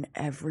should win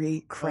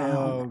every crown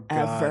Oh,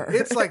 God. ever.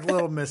 It's like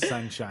Little Miss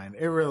Sunshine.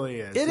 It really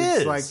is. It It's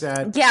is. like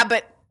that. yeah,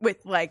 but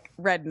with like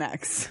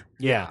rednecks.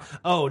 Yeah.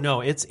 Oh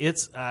no, it's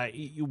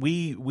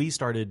we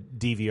started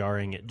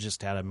DVRing it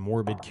just out of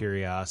morbid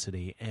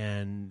curiosity,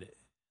 and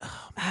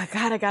Oh,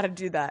 God, I got to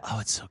do that. oh,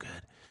 it's so good.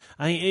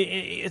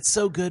 It's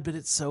so good, but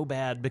it's so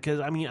bad because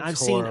I mean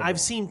horrible. I've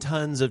seen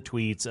tons of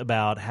tweets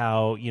about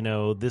how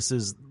this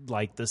is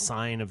like the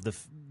sign of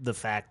the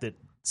fact that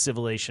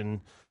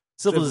civilization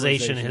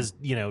has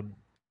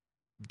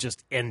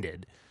just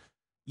ended.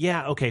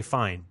 Yeah. Okay.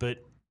 Fine.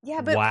 But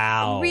Yeah, but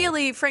wow.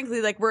 really,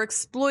 frankly, like we're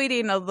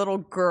exploiting a little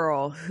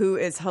girl who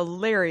is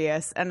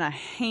hilarious and a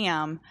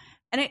ham,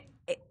 and it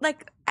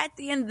like at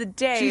the end of the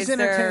day, She's is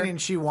there- entertaining.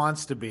 She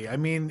wants to be. I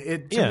mean,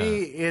 to Yeah. me,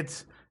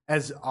 it's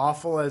as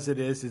awful as it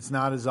is. It's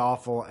not as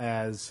awful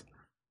as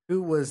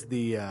who was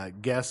the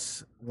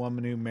guest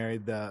woman who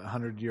married the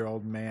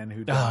 100-year-old man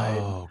who died.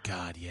 Oh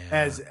God, yeah.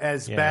 As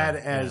Yeah, bad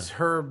yeah. as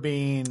her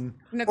being,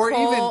 Nicole, or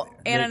even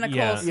Anna Nicole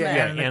yeah, Smith. yeah,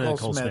 Yeah, Anna Anna Nicole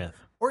Nicole Smith. Smith.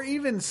 Or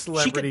even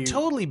celebrity. She could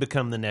totally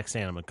become the next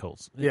Anna Nicole.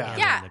 Yeah. Anna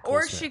Yeah, Nicole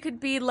or Smith. she could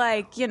be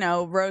like, you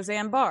know,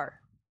 Roseanne Barr.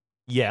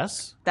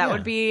 Yes. That Yeah.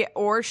 would be,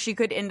 or she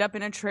could end up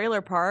in a trailer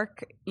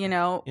park, you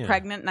know, Yeah.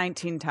 pregnant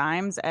 19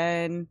 times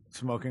and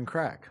Smoking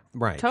crack.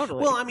 Right.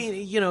 Totally. Well, I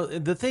mean, you know,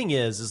 the thing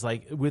is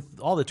like with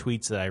all the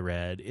tweets that I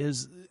read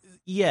is,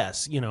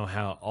 yes, you know,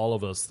 how all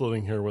of us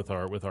sitting here with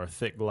our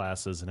thick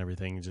glasses and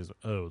everything, just,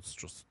 oh, it's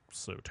just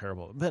so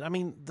terrible. But I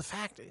mean, the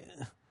fact,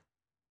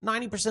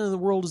 90% of the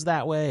world is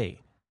that way.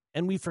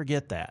 And we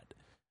forget that.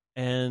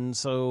 And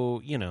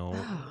so, you know,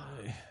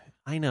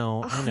 I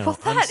know. well,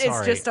 I'm that is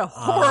sorry. just a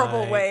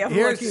horrible way of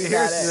Here's- looking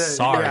here's at it. the-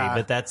 Sorry, Yeah.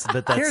 but that's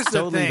Here's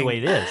totally the thing. way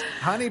it is.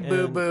 Honey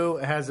Boo Boo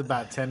has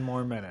about 10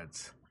 more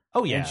minutes.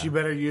 Oh yeah. And she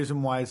better use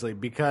them wisely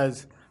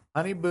because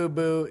Honey Boo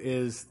Boo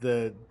is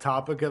the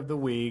topic of the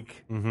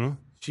week. Mm-hmm.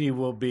 She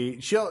will be.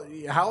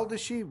 How old is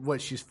she?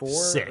 What? She's 4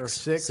 or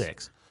 6?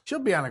 6. She'll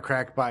be on a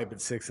crack pipe at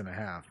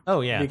 6.5.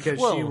 Oh yeah. because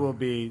Well, she will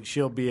be.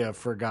 She'll be a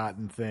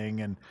forgotten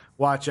thing. And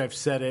watch, I've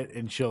said it,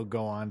 and she'll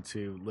go on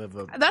to live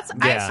a. That's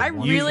Yeah. I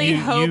You- really you-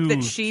 hope you-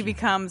 that she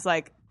becomes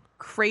like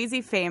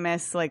crazy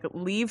famous, like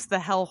leaves the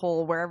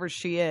hellhole wherever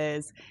she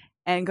is,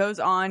 and goes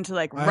on to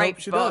like I write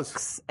hope she does.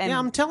 books. And yeah,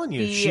 I'm telling you,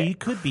 be she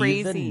could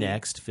be the crazy.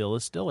 next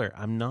Phyllis Diller.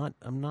 I'm not.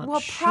 Well,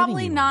 shitting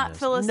probably you on not this.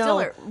 Phyllis No,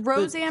 Diller. but-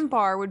 Roseanne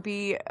Barr would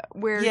be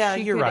where Yeah,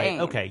 she you're could right.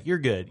 aim. Okay, you're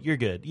good. You're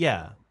good.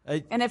 Yeah.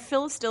 And if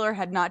Phyllis Diller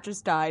had not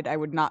just died, I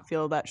would not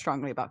feel that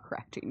strongly about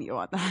correcting you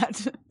on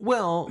that.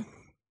 Well,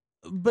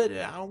 but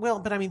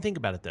I mean, think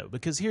about it though,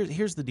 because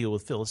here's the deal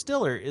with Phyllis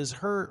Diller is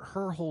her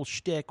whole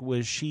shtick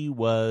was she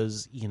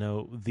was, you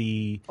know,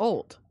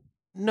 Old.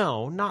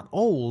 no, not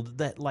old,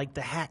 that like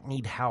the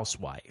hackneyed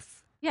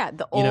housewife. Yeah,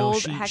 the You know, old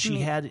she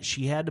hackney- had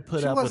to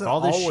put She up with wasn't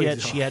all this always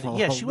shit. She had old.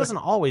 yeah, she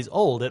wasn't always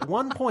old. At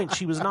one point,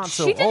 she was not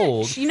so she didn't-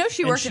 old. You know,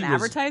 she and worked in was-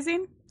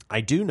 advertising. I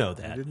do know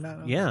that. did not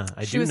know Yeah,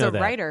 I She do was know a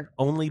that. writer.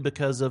 Only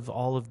because of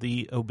all of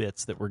the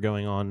obits that were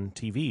going on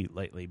TV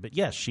lately. But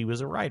yes, she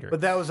was a writer.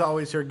 But that was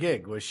always her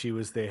gig. Was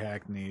the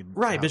hackneyed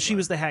Right, but she housewife.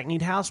 was the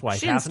hackneyed housewife.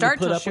 She didn't having start to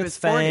put till up she with was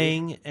 40.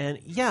 Fang, and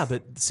yeah,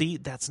 but see,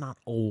 that's not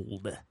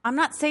old. I'm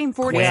not saying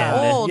 40 Yeah.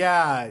 is old.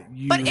 Yeah,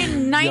 you But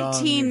in young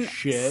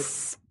shit.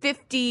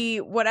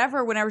 1950,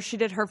 whatever, whenever she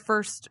did her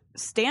first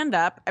stand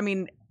up,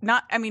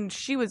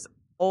 she was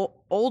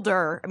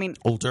older. I mean,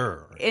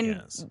 Older. in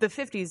yes. the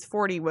 50s,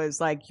 40 was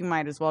like, you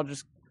might as well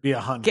just Be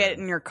 100. get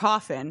in your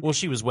coffin. Well,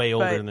 she was way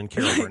older But- than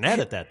Carol Burnett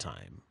at that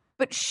time.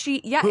 But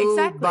yeah, Who,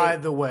 exactly. by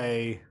the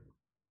way,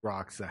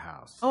 rocks the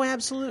house. Oh,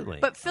 absolutely.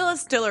 But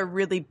Phyllis Diller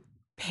really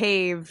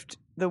paved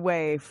the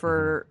way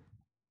for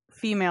Mm-hmm.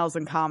 females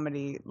in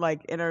comedy,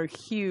 like in a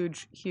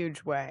huge,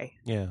 huge way.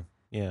 yeah.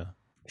 I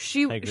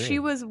agree. She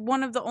was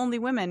one of the only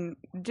women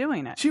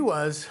doing it. She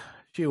was.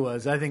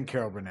 I think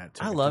Carol Burnett.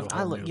 Took I it love, to a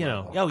whole new you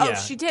know, level. oh yeah.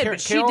 She did, but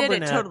she Carol did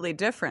Burnett- it totally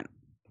different.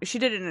 She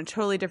did it in a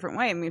totally different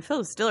way. I mean,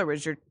 Phyllis Diller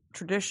was your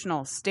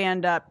traditional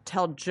stand up,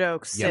 tell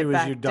jokes, Yeah, sit she was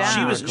back your down.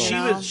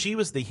 Donna She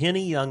was the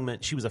Henny Youngman.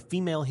 She was a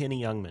female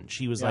Henny Youngman.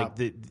 She was Yeah. like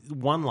the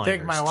one liners,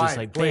 Take my just life,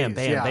 like please. bam,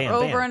 bam, Yeah. bam,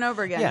 over bam. and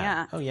over again.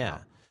 Yeah. Oh yeah.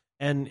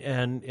 And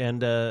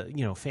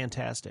you know,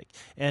 fantastic.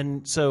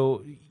 And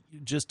so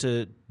just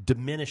to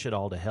diminish it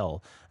all to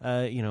hell,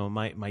 you know,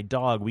 my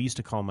dog, we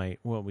still call my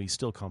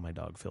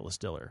dog Phyllis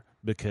Diller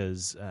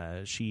because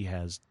she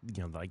has,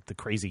 you know, like the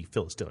crazy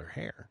Phyllis Diller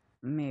hair.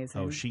 Amazing.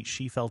 Oh,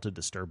 she felt a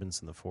disturbance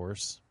in the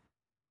force.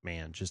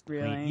 Man, just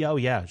Really? oh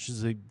yeah,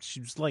 she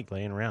was like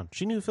laying around.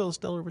 She knew Phyllis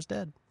Diller was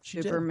dead.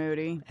 She Super did.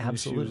 moody.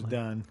 Absolutely, She was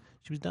done.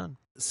 She was done.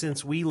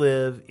 Since we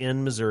live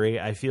in Missouri,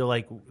 I feel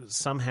like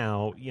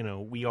somehow, you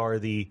know, we are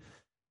the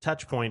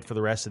touch point for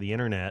the rest of the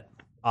internet,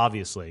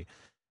 obviously.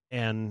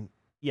 And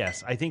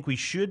yes, I think we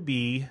should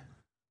be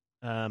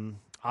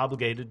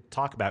obligated to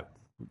talk about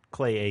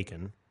Clay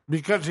Aiken.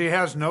 Because he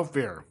has no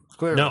fear.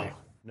 Clearly.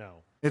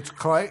 No. It's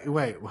Clay.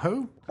 Wait,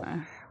 who?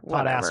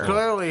 Whatever. Askell.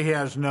 Clearly, he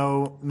has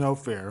no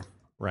fear.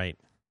 Right.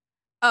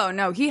 Oh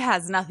no, he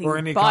has nothing Or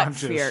any but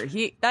conscience.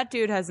 fear. That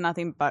dude has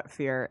nothing but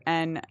fear,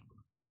 and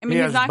I mean He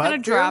he's has not butt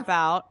going to fear? drop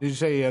out. Did you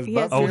say he has He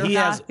butt has- Oh, fear? he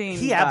has. Nothing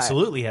He but-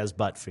 absolutely has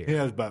butt fear. He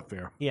has butt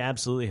fear. He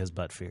absolutely has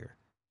butt fear.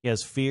 He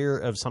has fear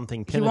of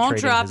something He penetrating won't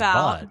drop his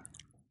out. butt.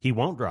 He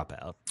won't drop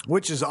out.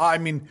 Which is, I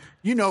mean,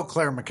 you know,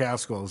 Claire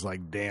McCaskill is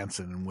like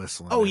dancing and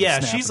whistling. Oh and yeah,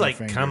 snapping she's her like,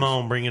 fingers. "Come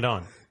on, bring it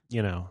on."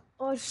 You know.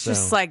 Well, it's So-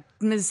 just like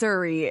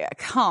Missouri.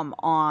 Come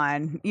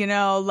on, you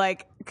know,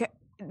 like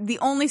the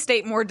only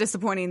state more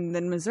disappointing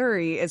than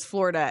Missouri is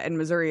Florida, and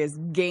Missouri is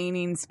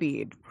gaining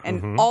speed,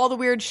 and Mhm. all the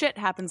weird shit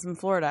happens in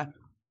Florida.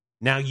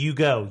 Now you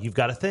go. You've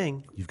got a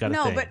thing. You've got a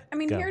No, thing. but I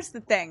mean, Go. here's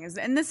the thing: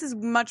 and this is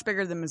much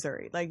bigger than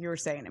Missouri, like you were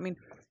saying. I mean,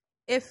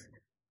 if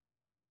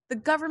the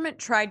government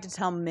tried to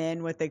tell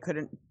men what they could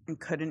and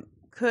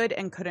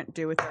couldn't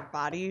do with their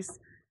bodies,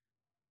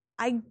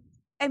 I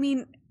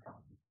mean.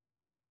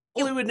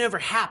 Well, it would never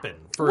happen.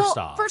 First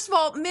off, First of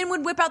all, men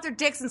would whip out their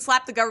dicks and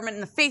slap the government in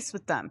the face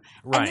with them.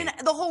 Right. And then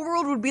the whole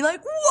world would be like,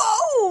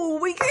 whoa,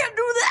 we can't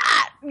do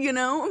that, you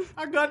know?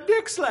 I got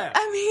dick slapped.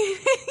 I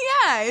mean,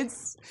 yeah,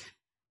 it's,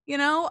 you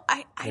know,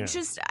 I Yeah.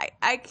 just,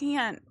 I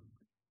can't,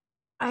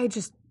 I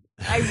just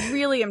I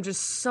really am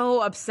just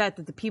so upset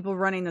that the people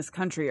running this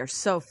country are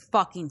so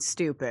fucking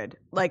stupid.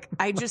 Like,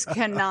 I just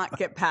cannot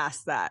get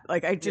past that.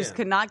 Like, I just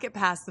cannot get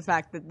past the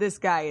fact that this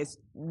guy is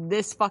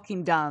this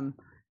fucking dumb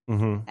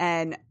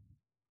and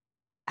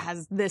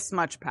has this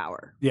much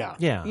power. Yeah.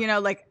 Yeah. You know,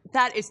 like,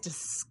 that is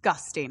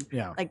disgusting.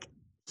 Yeah. Like,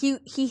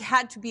 he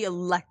had to be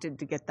elected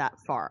to get that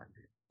far.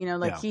 You know,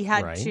 like, he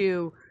had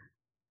to,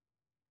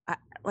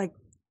 like.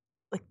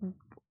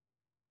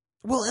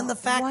 Well, in the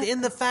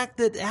fact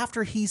that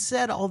after he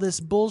said all this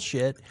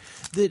bullshit,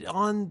 that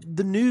on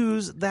the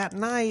news that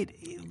night,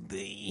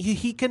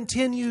 he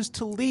continues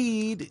to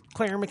lead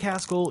Claire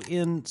McCaskill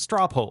in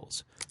straw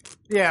polls.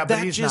 Yeah, but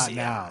That he's just- not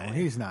now.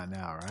 He's not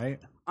now, right?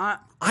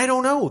 I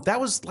don't know. That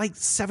was like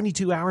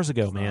 72 hours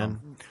ago, man.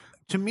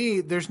 To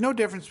me, there's no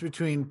difference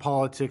between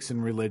politics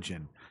and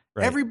religion.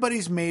 Right.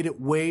 Everybody's made it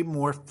way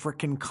more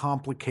freaking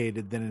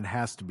complicated than it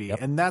has to be.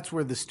 And that's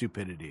where the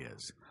stupidity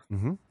is.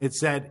 Mm-hmm. It's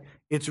that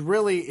it's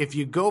really, if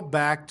you go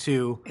back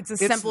to... It's as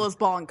simple as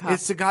ball and cup.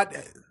 It's a god...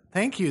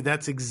 Thank you.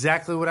 That's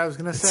exactly what I was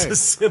going to say. as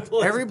simple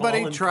as Everybody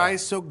ball and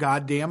tries so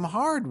goddamn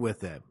hard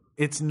with it.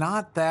 It's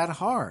not that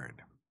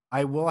hard.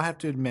 I will have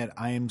to admit,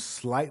 I am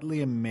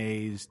slightly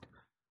amazed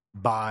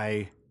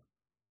by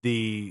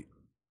the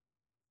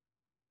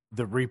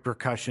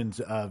repercussions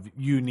of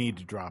you need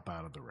to drop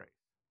out of the race.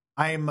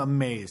 I am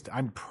amazed.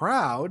 I'm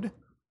proud,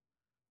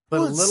 but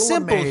Well, a it's little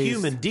simple amazed.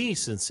 human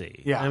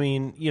decency. Yeah. I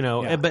mean, you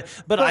know, Yeah. but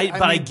I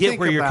I mean, get think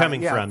where you're about it.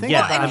 coming Yeah, from. think Yeah,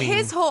 about And I mean,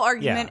 his whole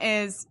argument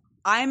is,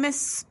 I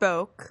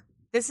misspoke.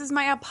 This is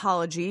my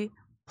apology.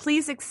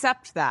 Please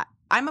accept that.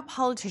 I'm a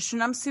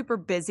politician. I'm super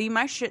busy.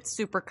 My shit's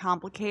super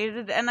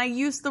complicated, and I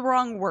used the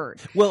wrong word.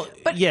 well,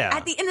 But yeah.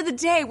 at the end of the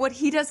day, what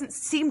he doesn't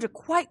seem to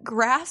quite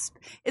grasp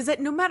is that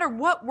no matter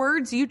what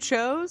words you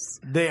chose,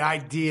 The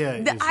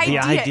idea the is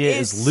idea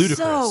is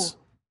ludicrous. so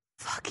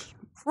fucking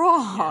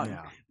wrong.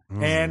 Yeah.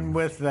 And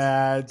with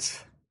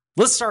that,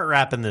 Let's start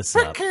wrapping this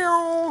up.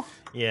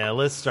 Yeah,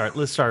 let's start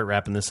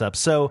wrapping this up.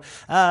 So,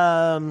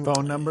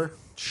 phone number.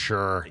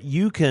 sure,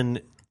 you can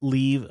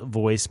leave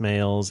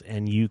voicemails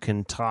and you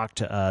can talk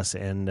to us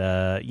and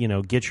you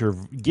know, get your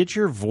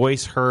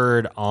voice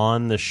heard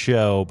on the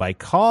show by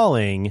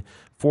calling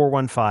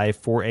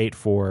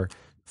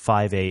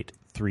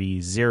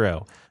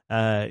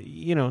 415-484-5830.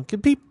 You know,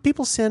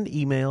 people send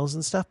emails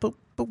and stuff, but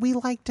we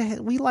like to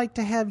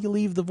have you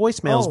leave the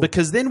voicemails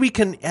because then we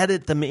can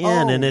edit them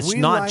in and it's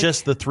not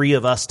just the three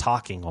of us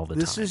talking all the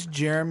This time. is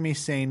Jeremy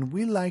saying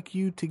we like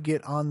you to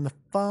get on the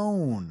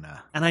phone.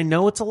 And I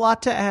know it's a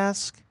lot to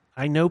ask.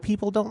 I know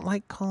people don't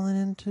like calling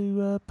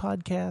into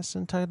podcasts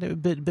and talking,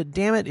 but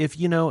damn it, if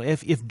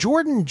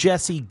Jordan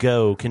Jesse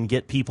Go can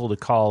get people to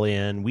call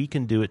in, we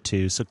can do it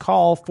too. So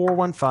call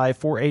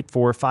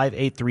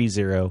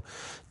 415-484-5830.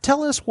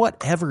 Tell us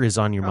whatever is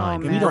on your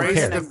mind. man. We don't Embrace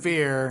care. the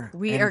fear.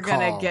 We and are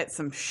gonna call. get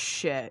some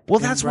shit. Well,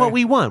 that's what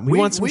we want. We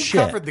want some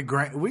shit. Covered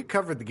we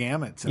covered the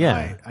gamut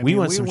tonight. Yeah, we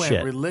want some went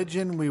shit.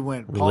 Religion. We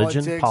went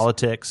Religion,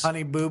 politics.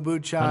 Honey Boo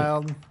Boo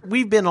Child.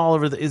 We've been all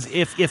over the.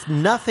 If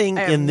nothing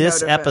I have in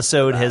this no defense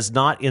episode for that. has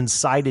not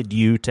incited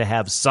you to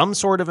have some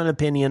sort of an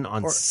opinion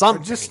on Or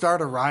something, just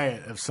start a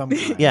riot of some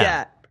kind.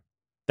 Yeah.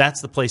 That's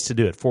the place to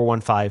do it.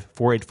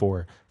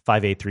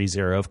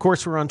 415-484-5830. Of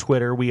course, we're on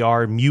Twitter. We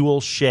are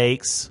Mule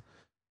Shakes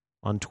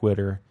on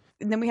Twitter.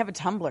 And then we have a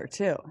Tumblr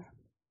too.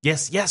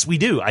 Yes, we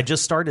do. I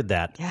just started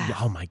that. Yeah.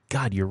 Oh, my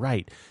God, you're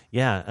right.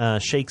 Yeah,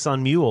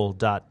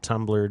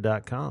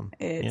 shakesonmule.tumblr.com.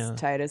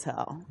 It's tight as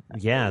hell.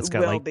 Yeah, it's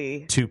got Will like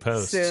be 2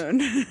 posts.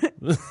 soon.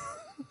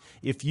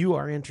 If you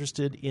are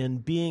interested in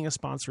being a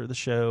sponsor of the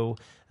show,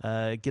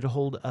 get a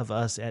hold of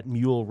us at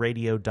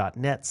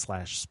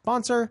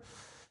muleradio.net/sponsor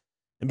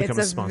and become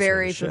a It's a sponsor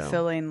very of the show.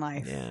 fulfilling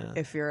life Yeah.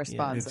 if you're a It's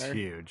sponsor.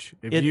 huge.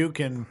 If you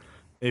can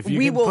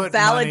We will put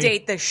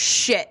validate the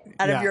shit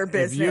out money, of your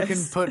business. If you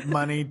can put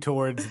money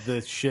towards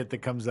the shit that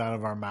comes out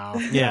of our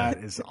mouth, Yeah.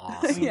 that is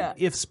awesome. Yeah.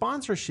 If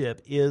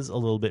sponsorship is a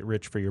little bit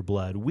rich for your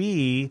blood,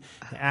 we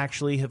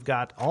actually have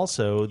got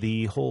also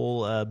the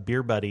whole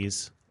Beer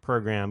Buddies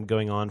program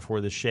going on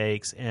for the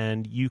Shakes,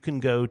 and you can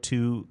go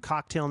to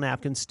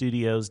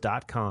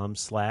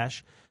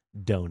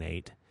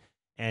cocktailnapkinstudios.com/donate.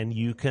 And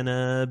you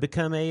can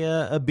become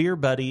a beer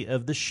buddy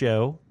of the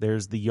show.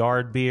 There's the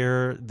yard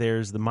beer,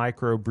 there's the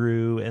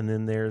microbrew, and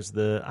then there's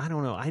the, I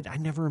don't know, I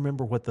never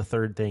remember what the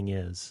third thing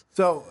is.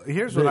 So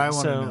here's what I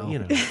want to know. You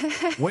know.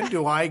 When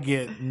do I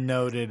get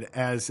noted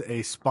as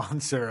a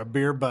sponsor, a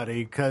beer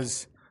buddy?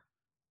 Because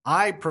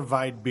I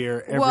provide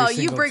beer every well,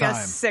 single you bring time. a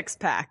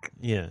 6-pack,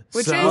 Yeah.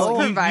 which So- is You-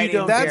 you providing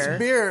don't- That's beer.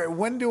 beer.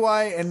 When do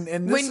I? And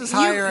this is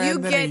higher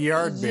end than a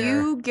yard beer.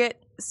 You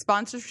get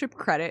sponsorship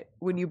credit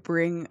when you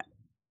bring a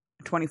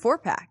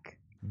 24-pack.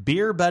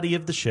 Beer buddy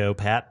of the show,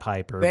 Pat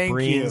Piper, Thank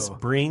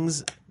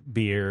brings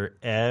beer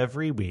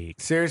every week.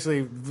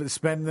 Seriously,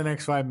 spend the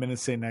next 5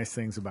 minutes saying nice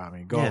things about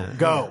me. Go, Yeah.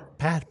 go.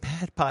 Pat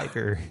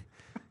Piper.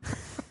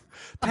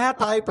 Pat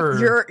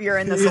Piper. You're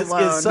in this is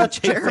alone, such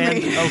a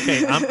Jeremy. fan.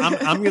 Okay,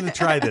 I'm going to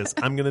try this.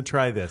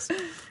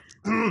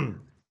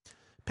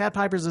 Pat Pat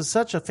Pipers is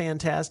such a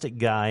fantastic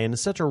guy and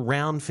is such a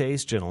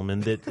round-faced gentleman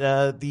that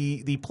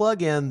the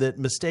plug-in that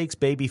mistakes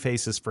baby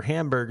faces for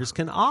hamburgers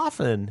can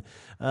often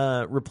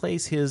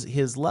replace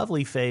his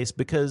lovely face,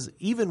 because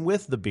even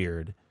with the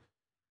beard,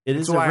 it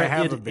is a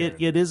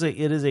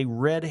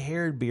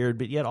red-haired beard,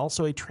 but yet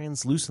also a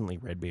translucently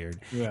red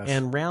beard,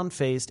 and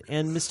round-faced,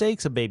 and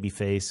mistakes a baby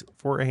face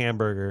for a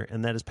hamburger,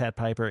 and that is Pat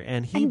Piper.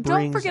 And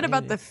don't forget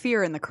about the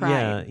fear and the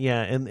crying.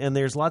 Yeah, and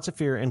there's lots of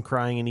fear and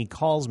crying, and he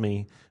calls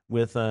me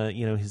with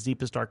his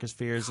deepest, darkest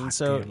fears. And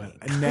so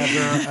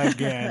never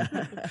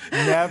again.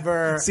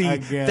 Never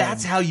again.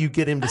 That's how you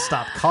get him to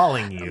stop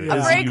calling you.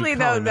 Frankly,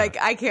 though, like,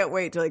 I can't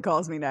wait till he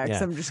calls me next.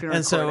 I'm just going to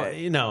record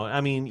it.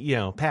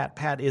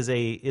 Pat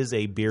is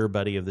a beer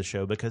buddy of the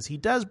show because he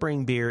does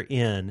bring beer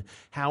in.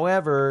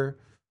 However,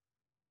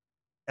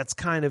 that's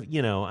kind of, we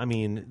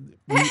think...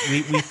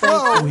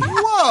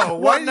 Whoa!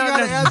 Why do you got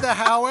to add the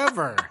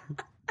however?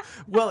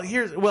 Well,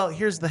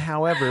 here's the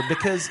however,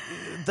 because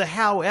the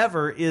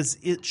however is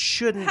it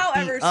shouldn't be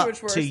up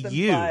to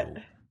you.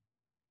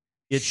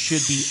 It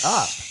should be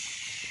up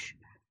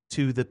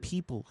to the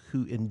people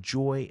who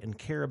enjoy and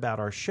care about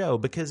our show,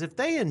 because if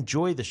they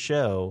enjoy the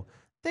show,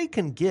 they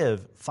can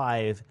give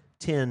 $5,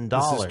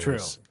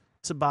 $10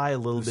 to buy a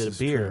little bit of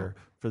beer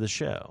for the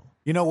show.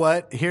 You know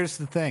what? Here's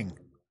the thing.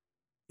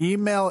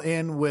 Email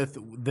in with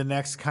the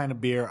next kind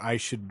of beer I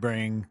should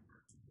bring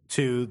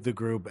to the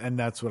group, and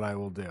that's what I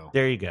will do.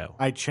 There you go.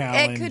 I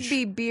challenge. It could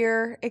be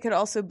beer. It could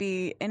also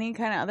be any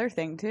kind of other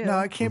thing too. No,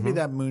 it can't be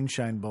that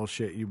moonshine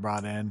bullshit you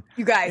brought in.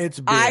 You guys, it's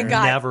beer. I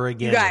got never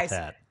again. You guys,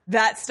 with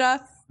that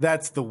stuff.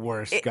 That's the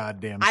worst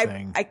goddamn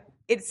thing.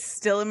 It's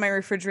still in my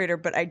refrigerator,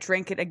 but I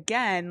drank it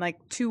again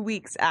like 2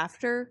 weeks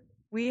after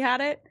we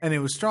had it, and it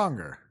was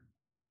stronger.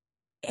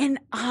 And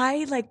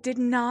I did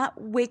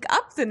not wake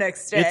up the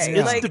next day. It's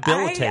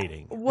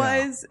debilitating. I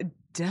was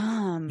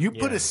dumb. You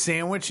put a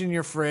sandwich in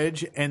your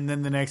fridge, and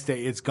then the next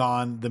day it's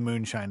gone. The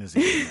moonshine is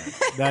eating it.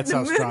 That's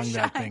how strong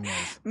that thing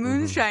is.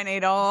 Moonshine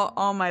ate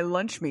all my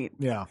lunch meat.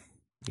 Yeah.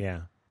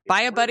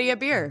 Buy a buddy a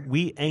beer.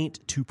 We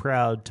ain't too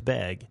proud to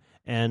beg.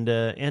 And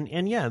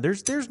yeah,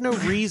 there's no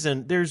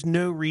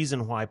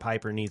reason why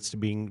Piper needs to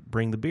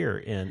bring the beer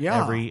in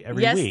every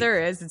week. Yes,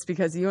 there is. It's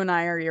because you and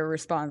I are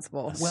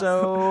irresponsible.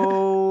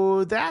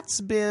 So that's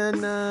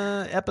been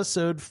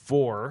episode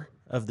 4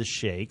 of the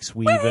Shakes.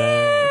 We've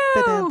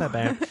done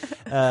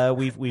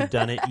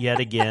it yet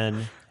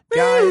again,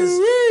 guys.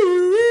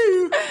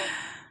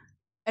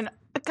 And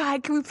guy,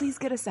 can we please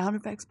get a sound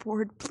effects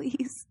board,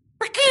 please?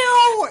 My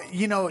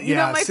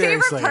favorite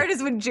seriously. part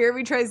is when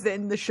Jeremy tries to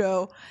end the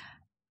show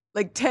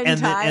 10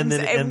 times,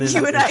 and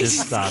you and I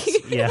just stops.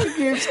 Yeah,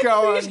 keeps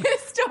going. We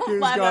just don't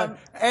let him.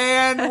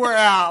 And we're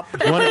out.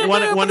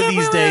 One of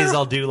these days,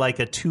 I'll do a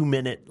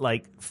 2-minute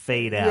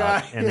fade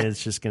out, and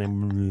it's just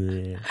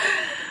gonna.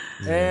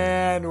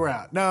 And we're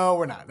out. No,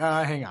 we're not.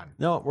 Hang on.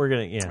 No, we're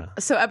gonna.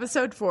 So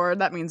episode 4.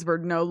 That means we're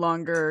no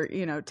longer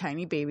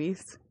tiny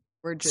babies.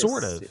 We're just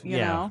sort of.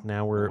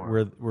 Now we're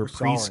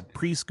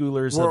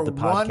preschoolers we're of the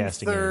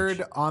podcasting 1/3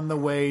 age. on the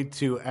way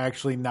to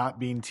actually not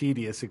being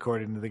tedious,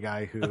 according to the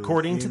guy who.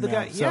 According to the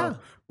guy, So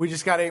we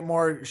just got 8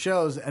 more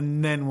shows,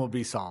 and then we'll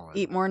be solid.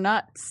 Eat more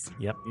nuts.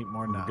 Yep. Eat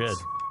more nuts. Good.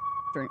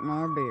 Drink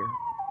more beer.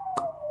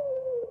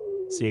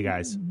 See you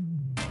guys.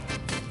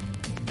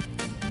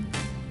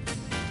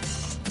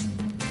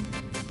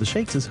 The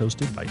Shakes is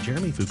hosted by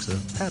Jeremy Fuchsa,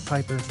 Pat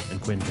Piper,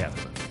 and Quinn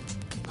Catherman.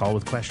 Call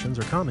with questions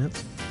or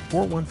comments,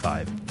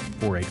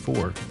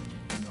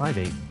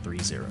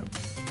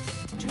 415-484-5830.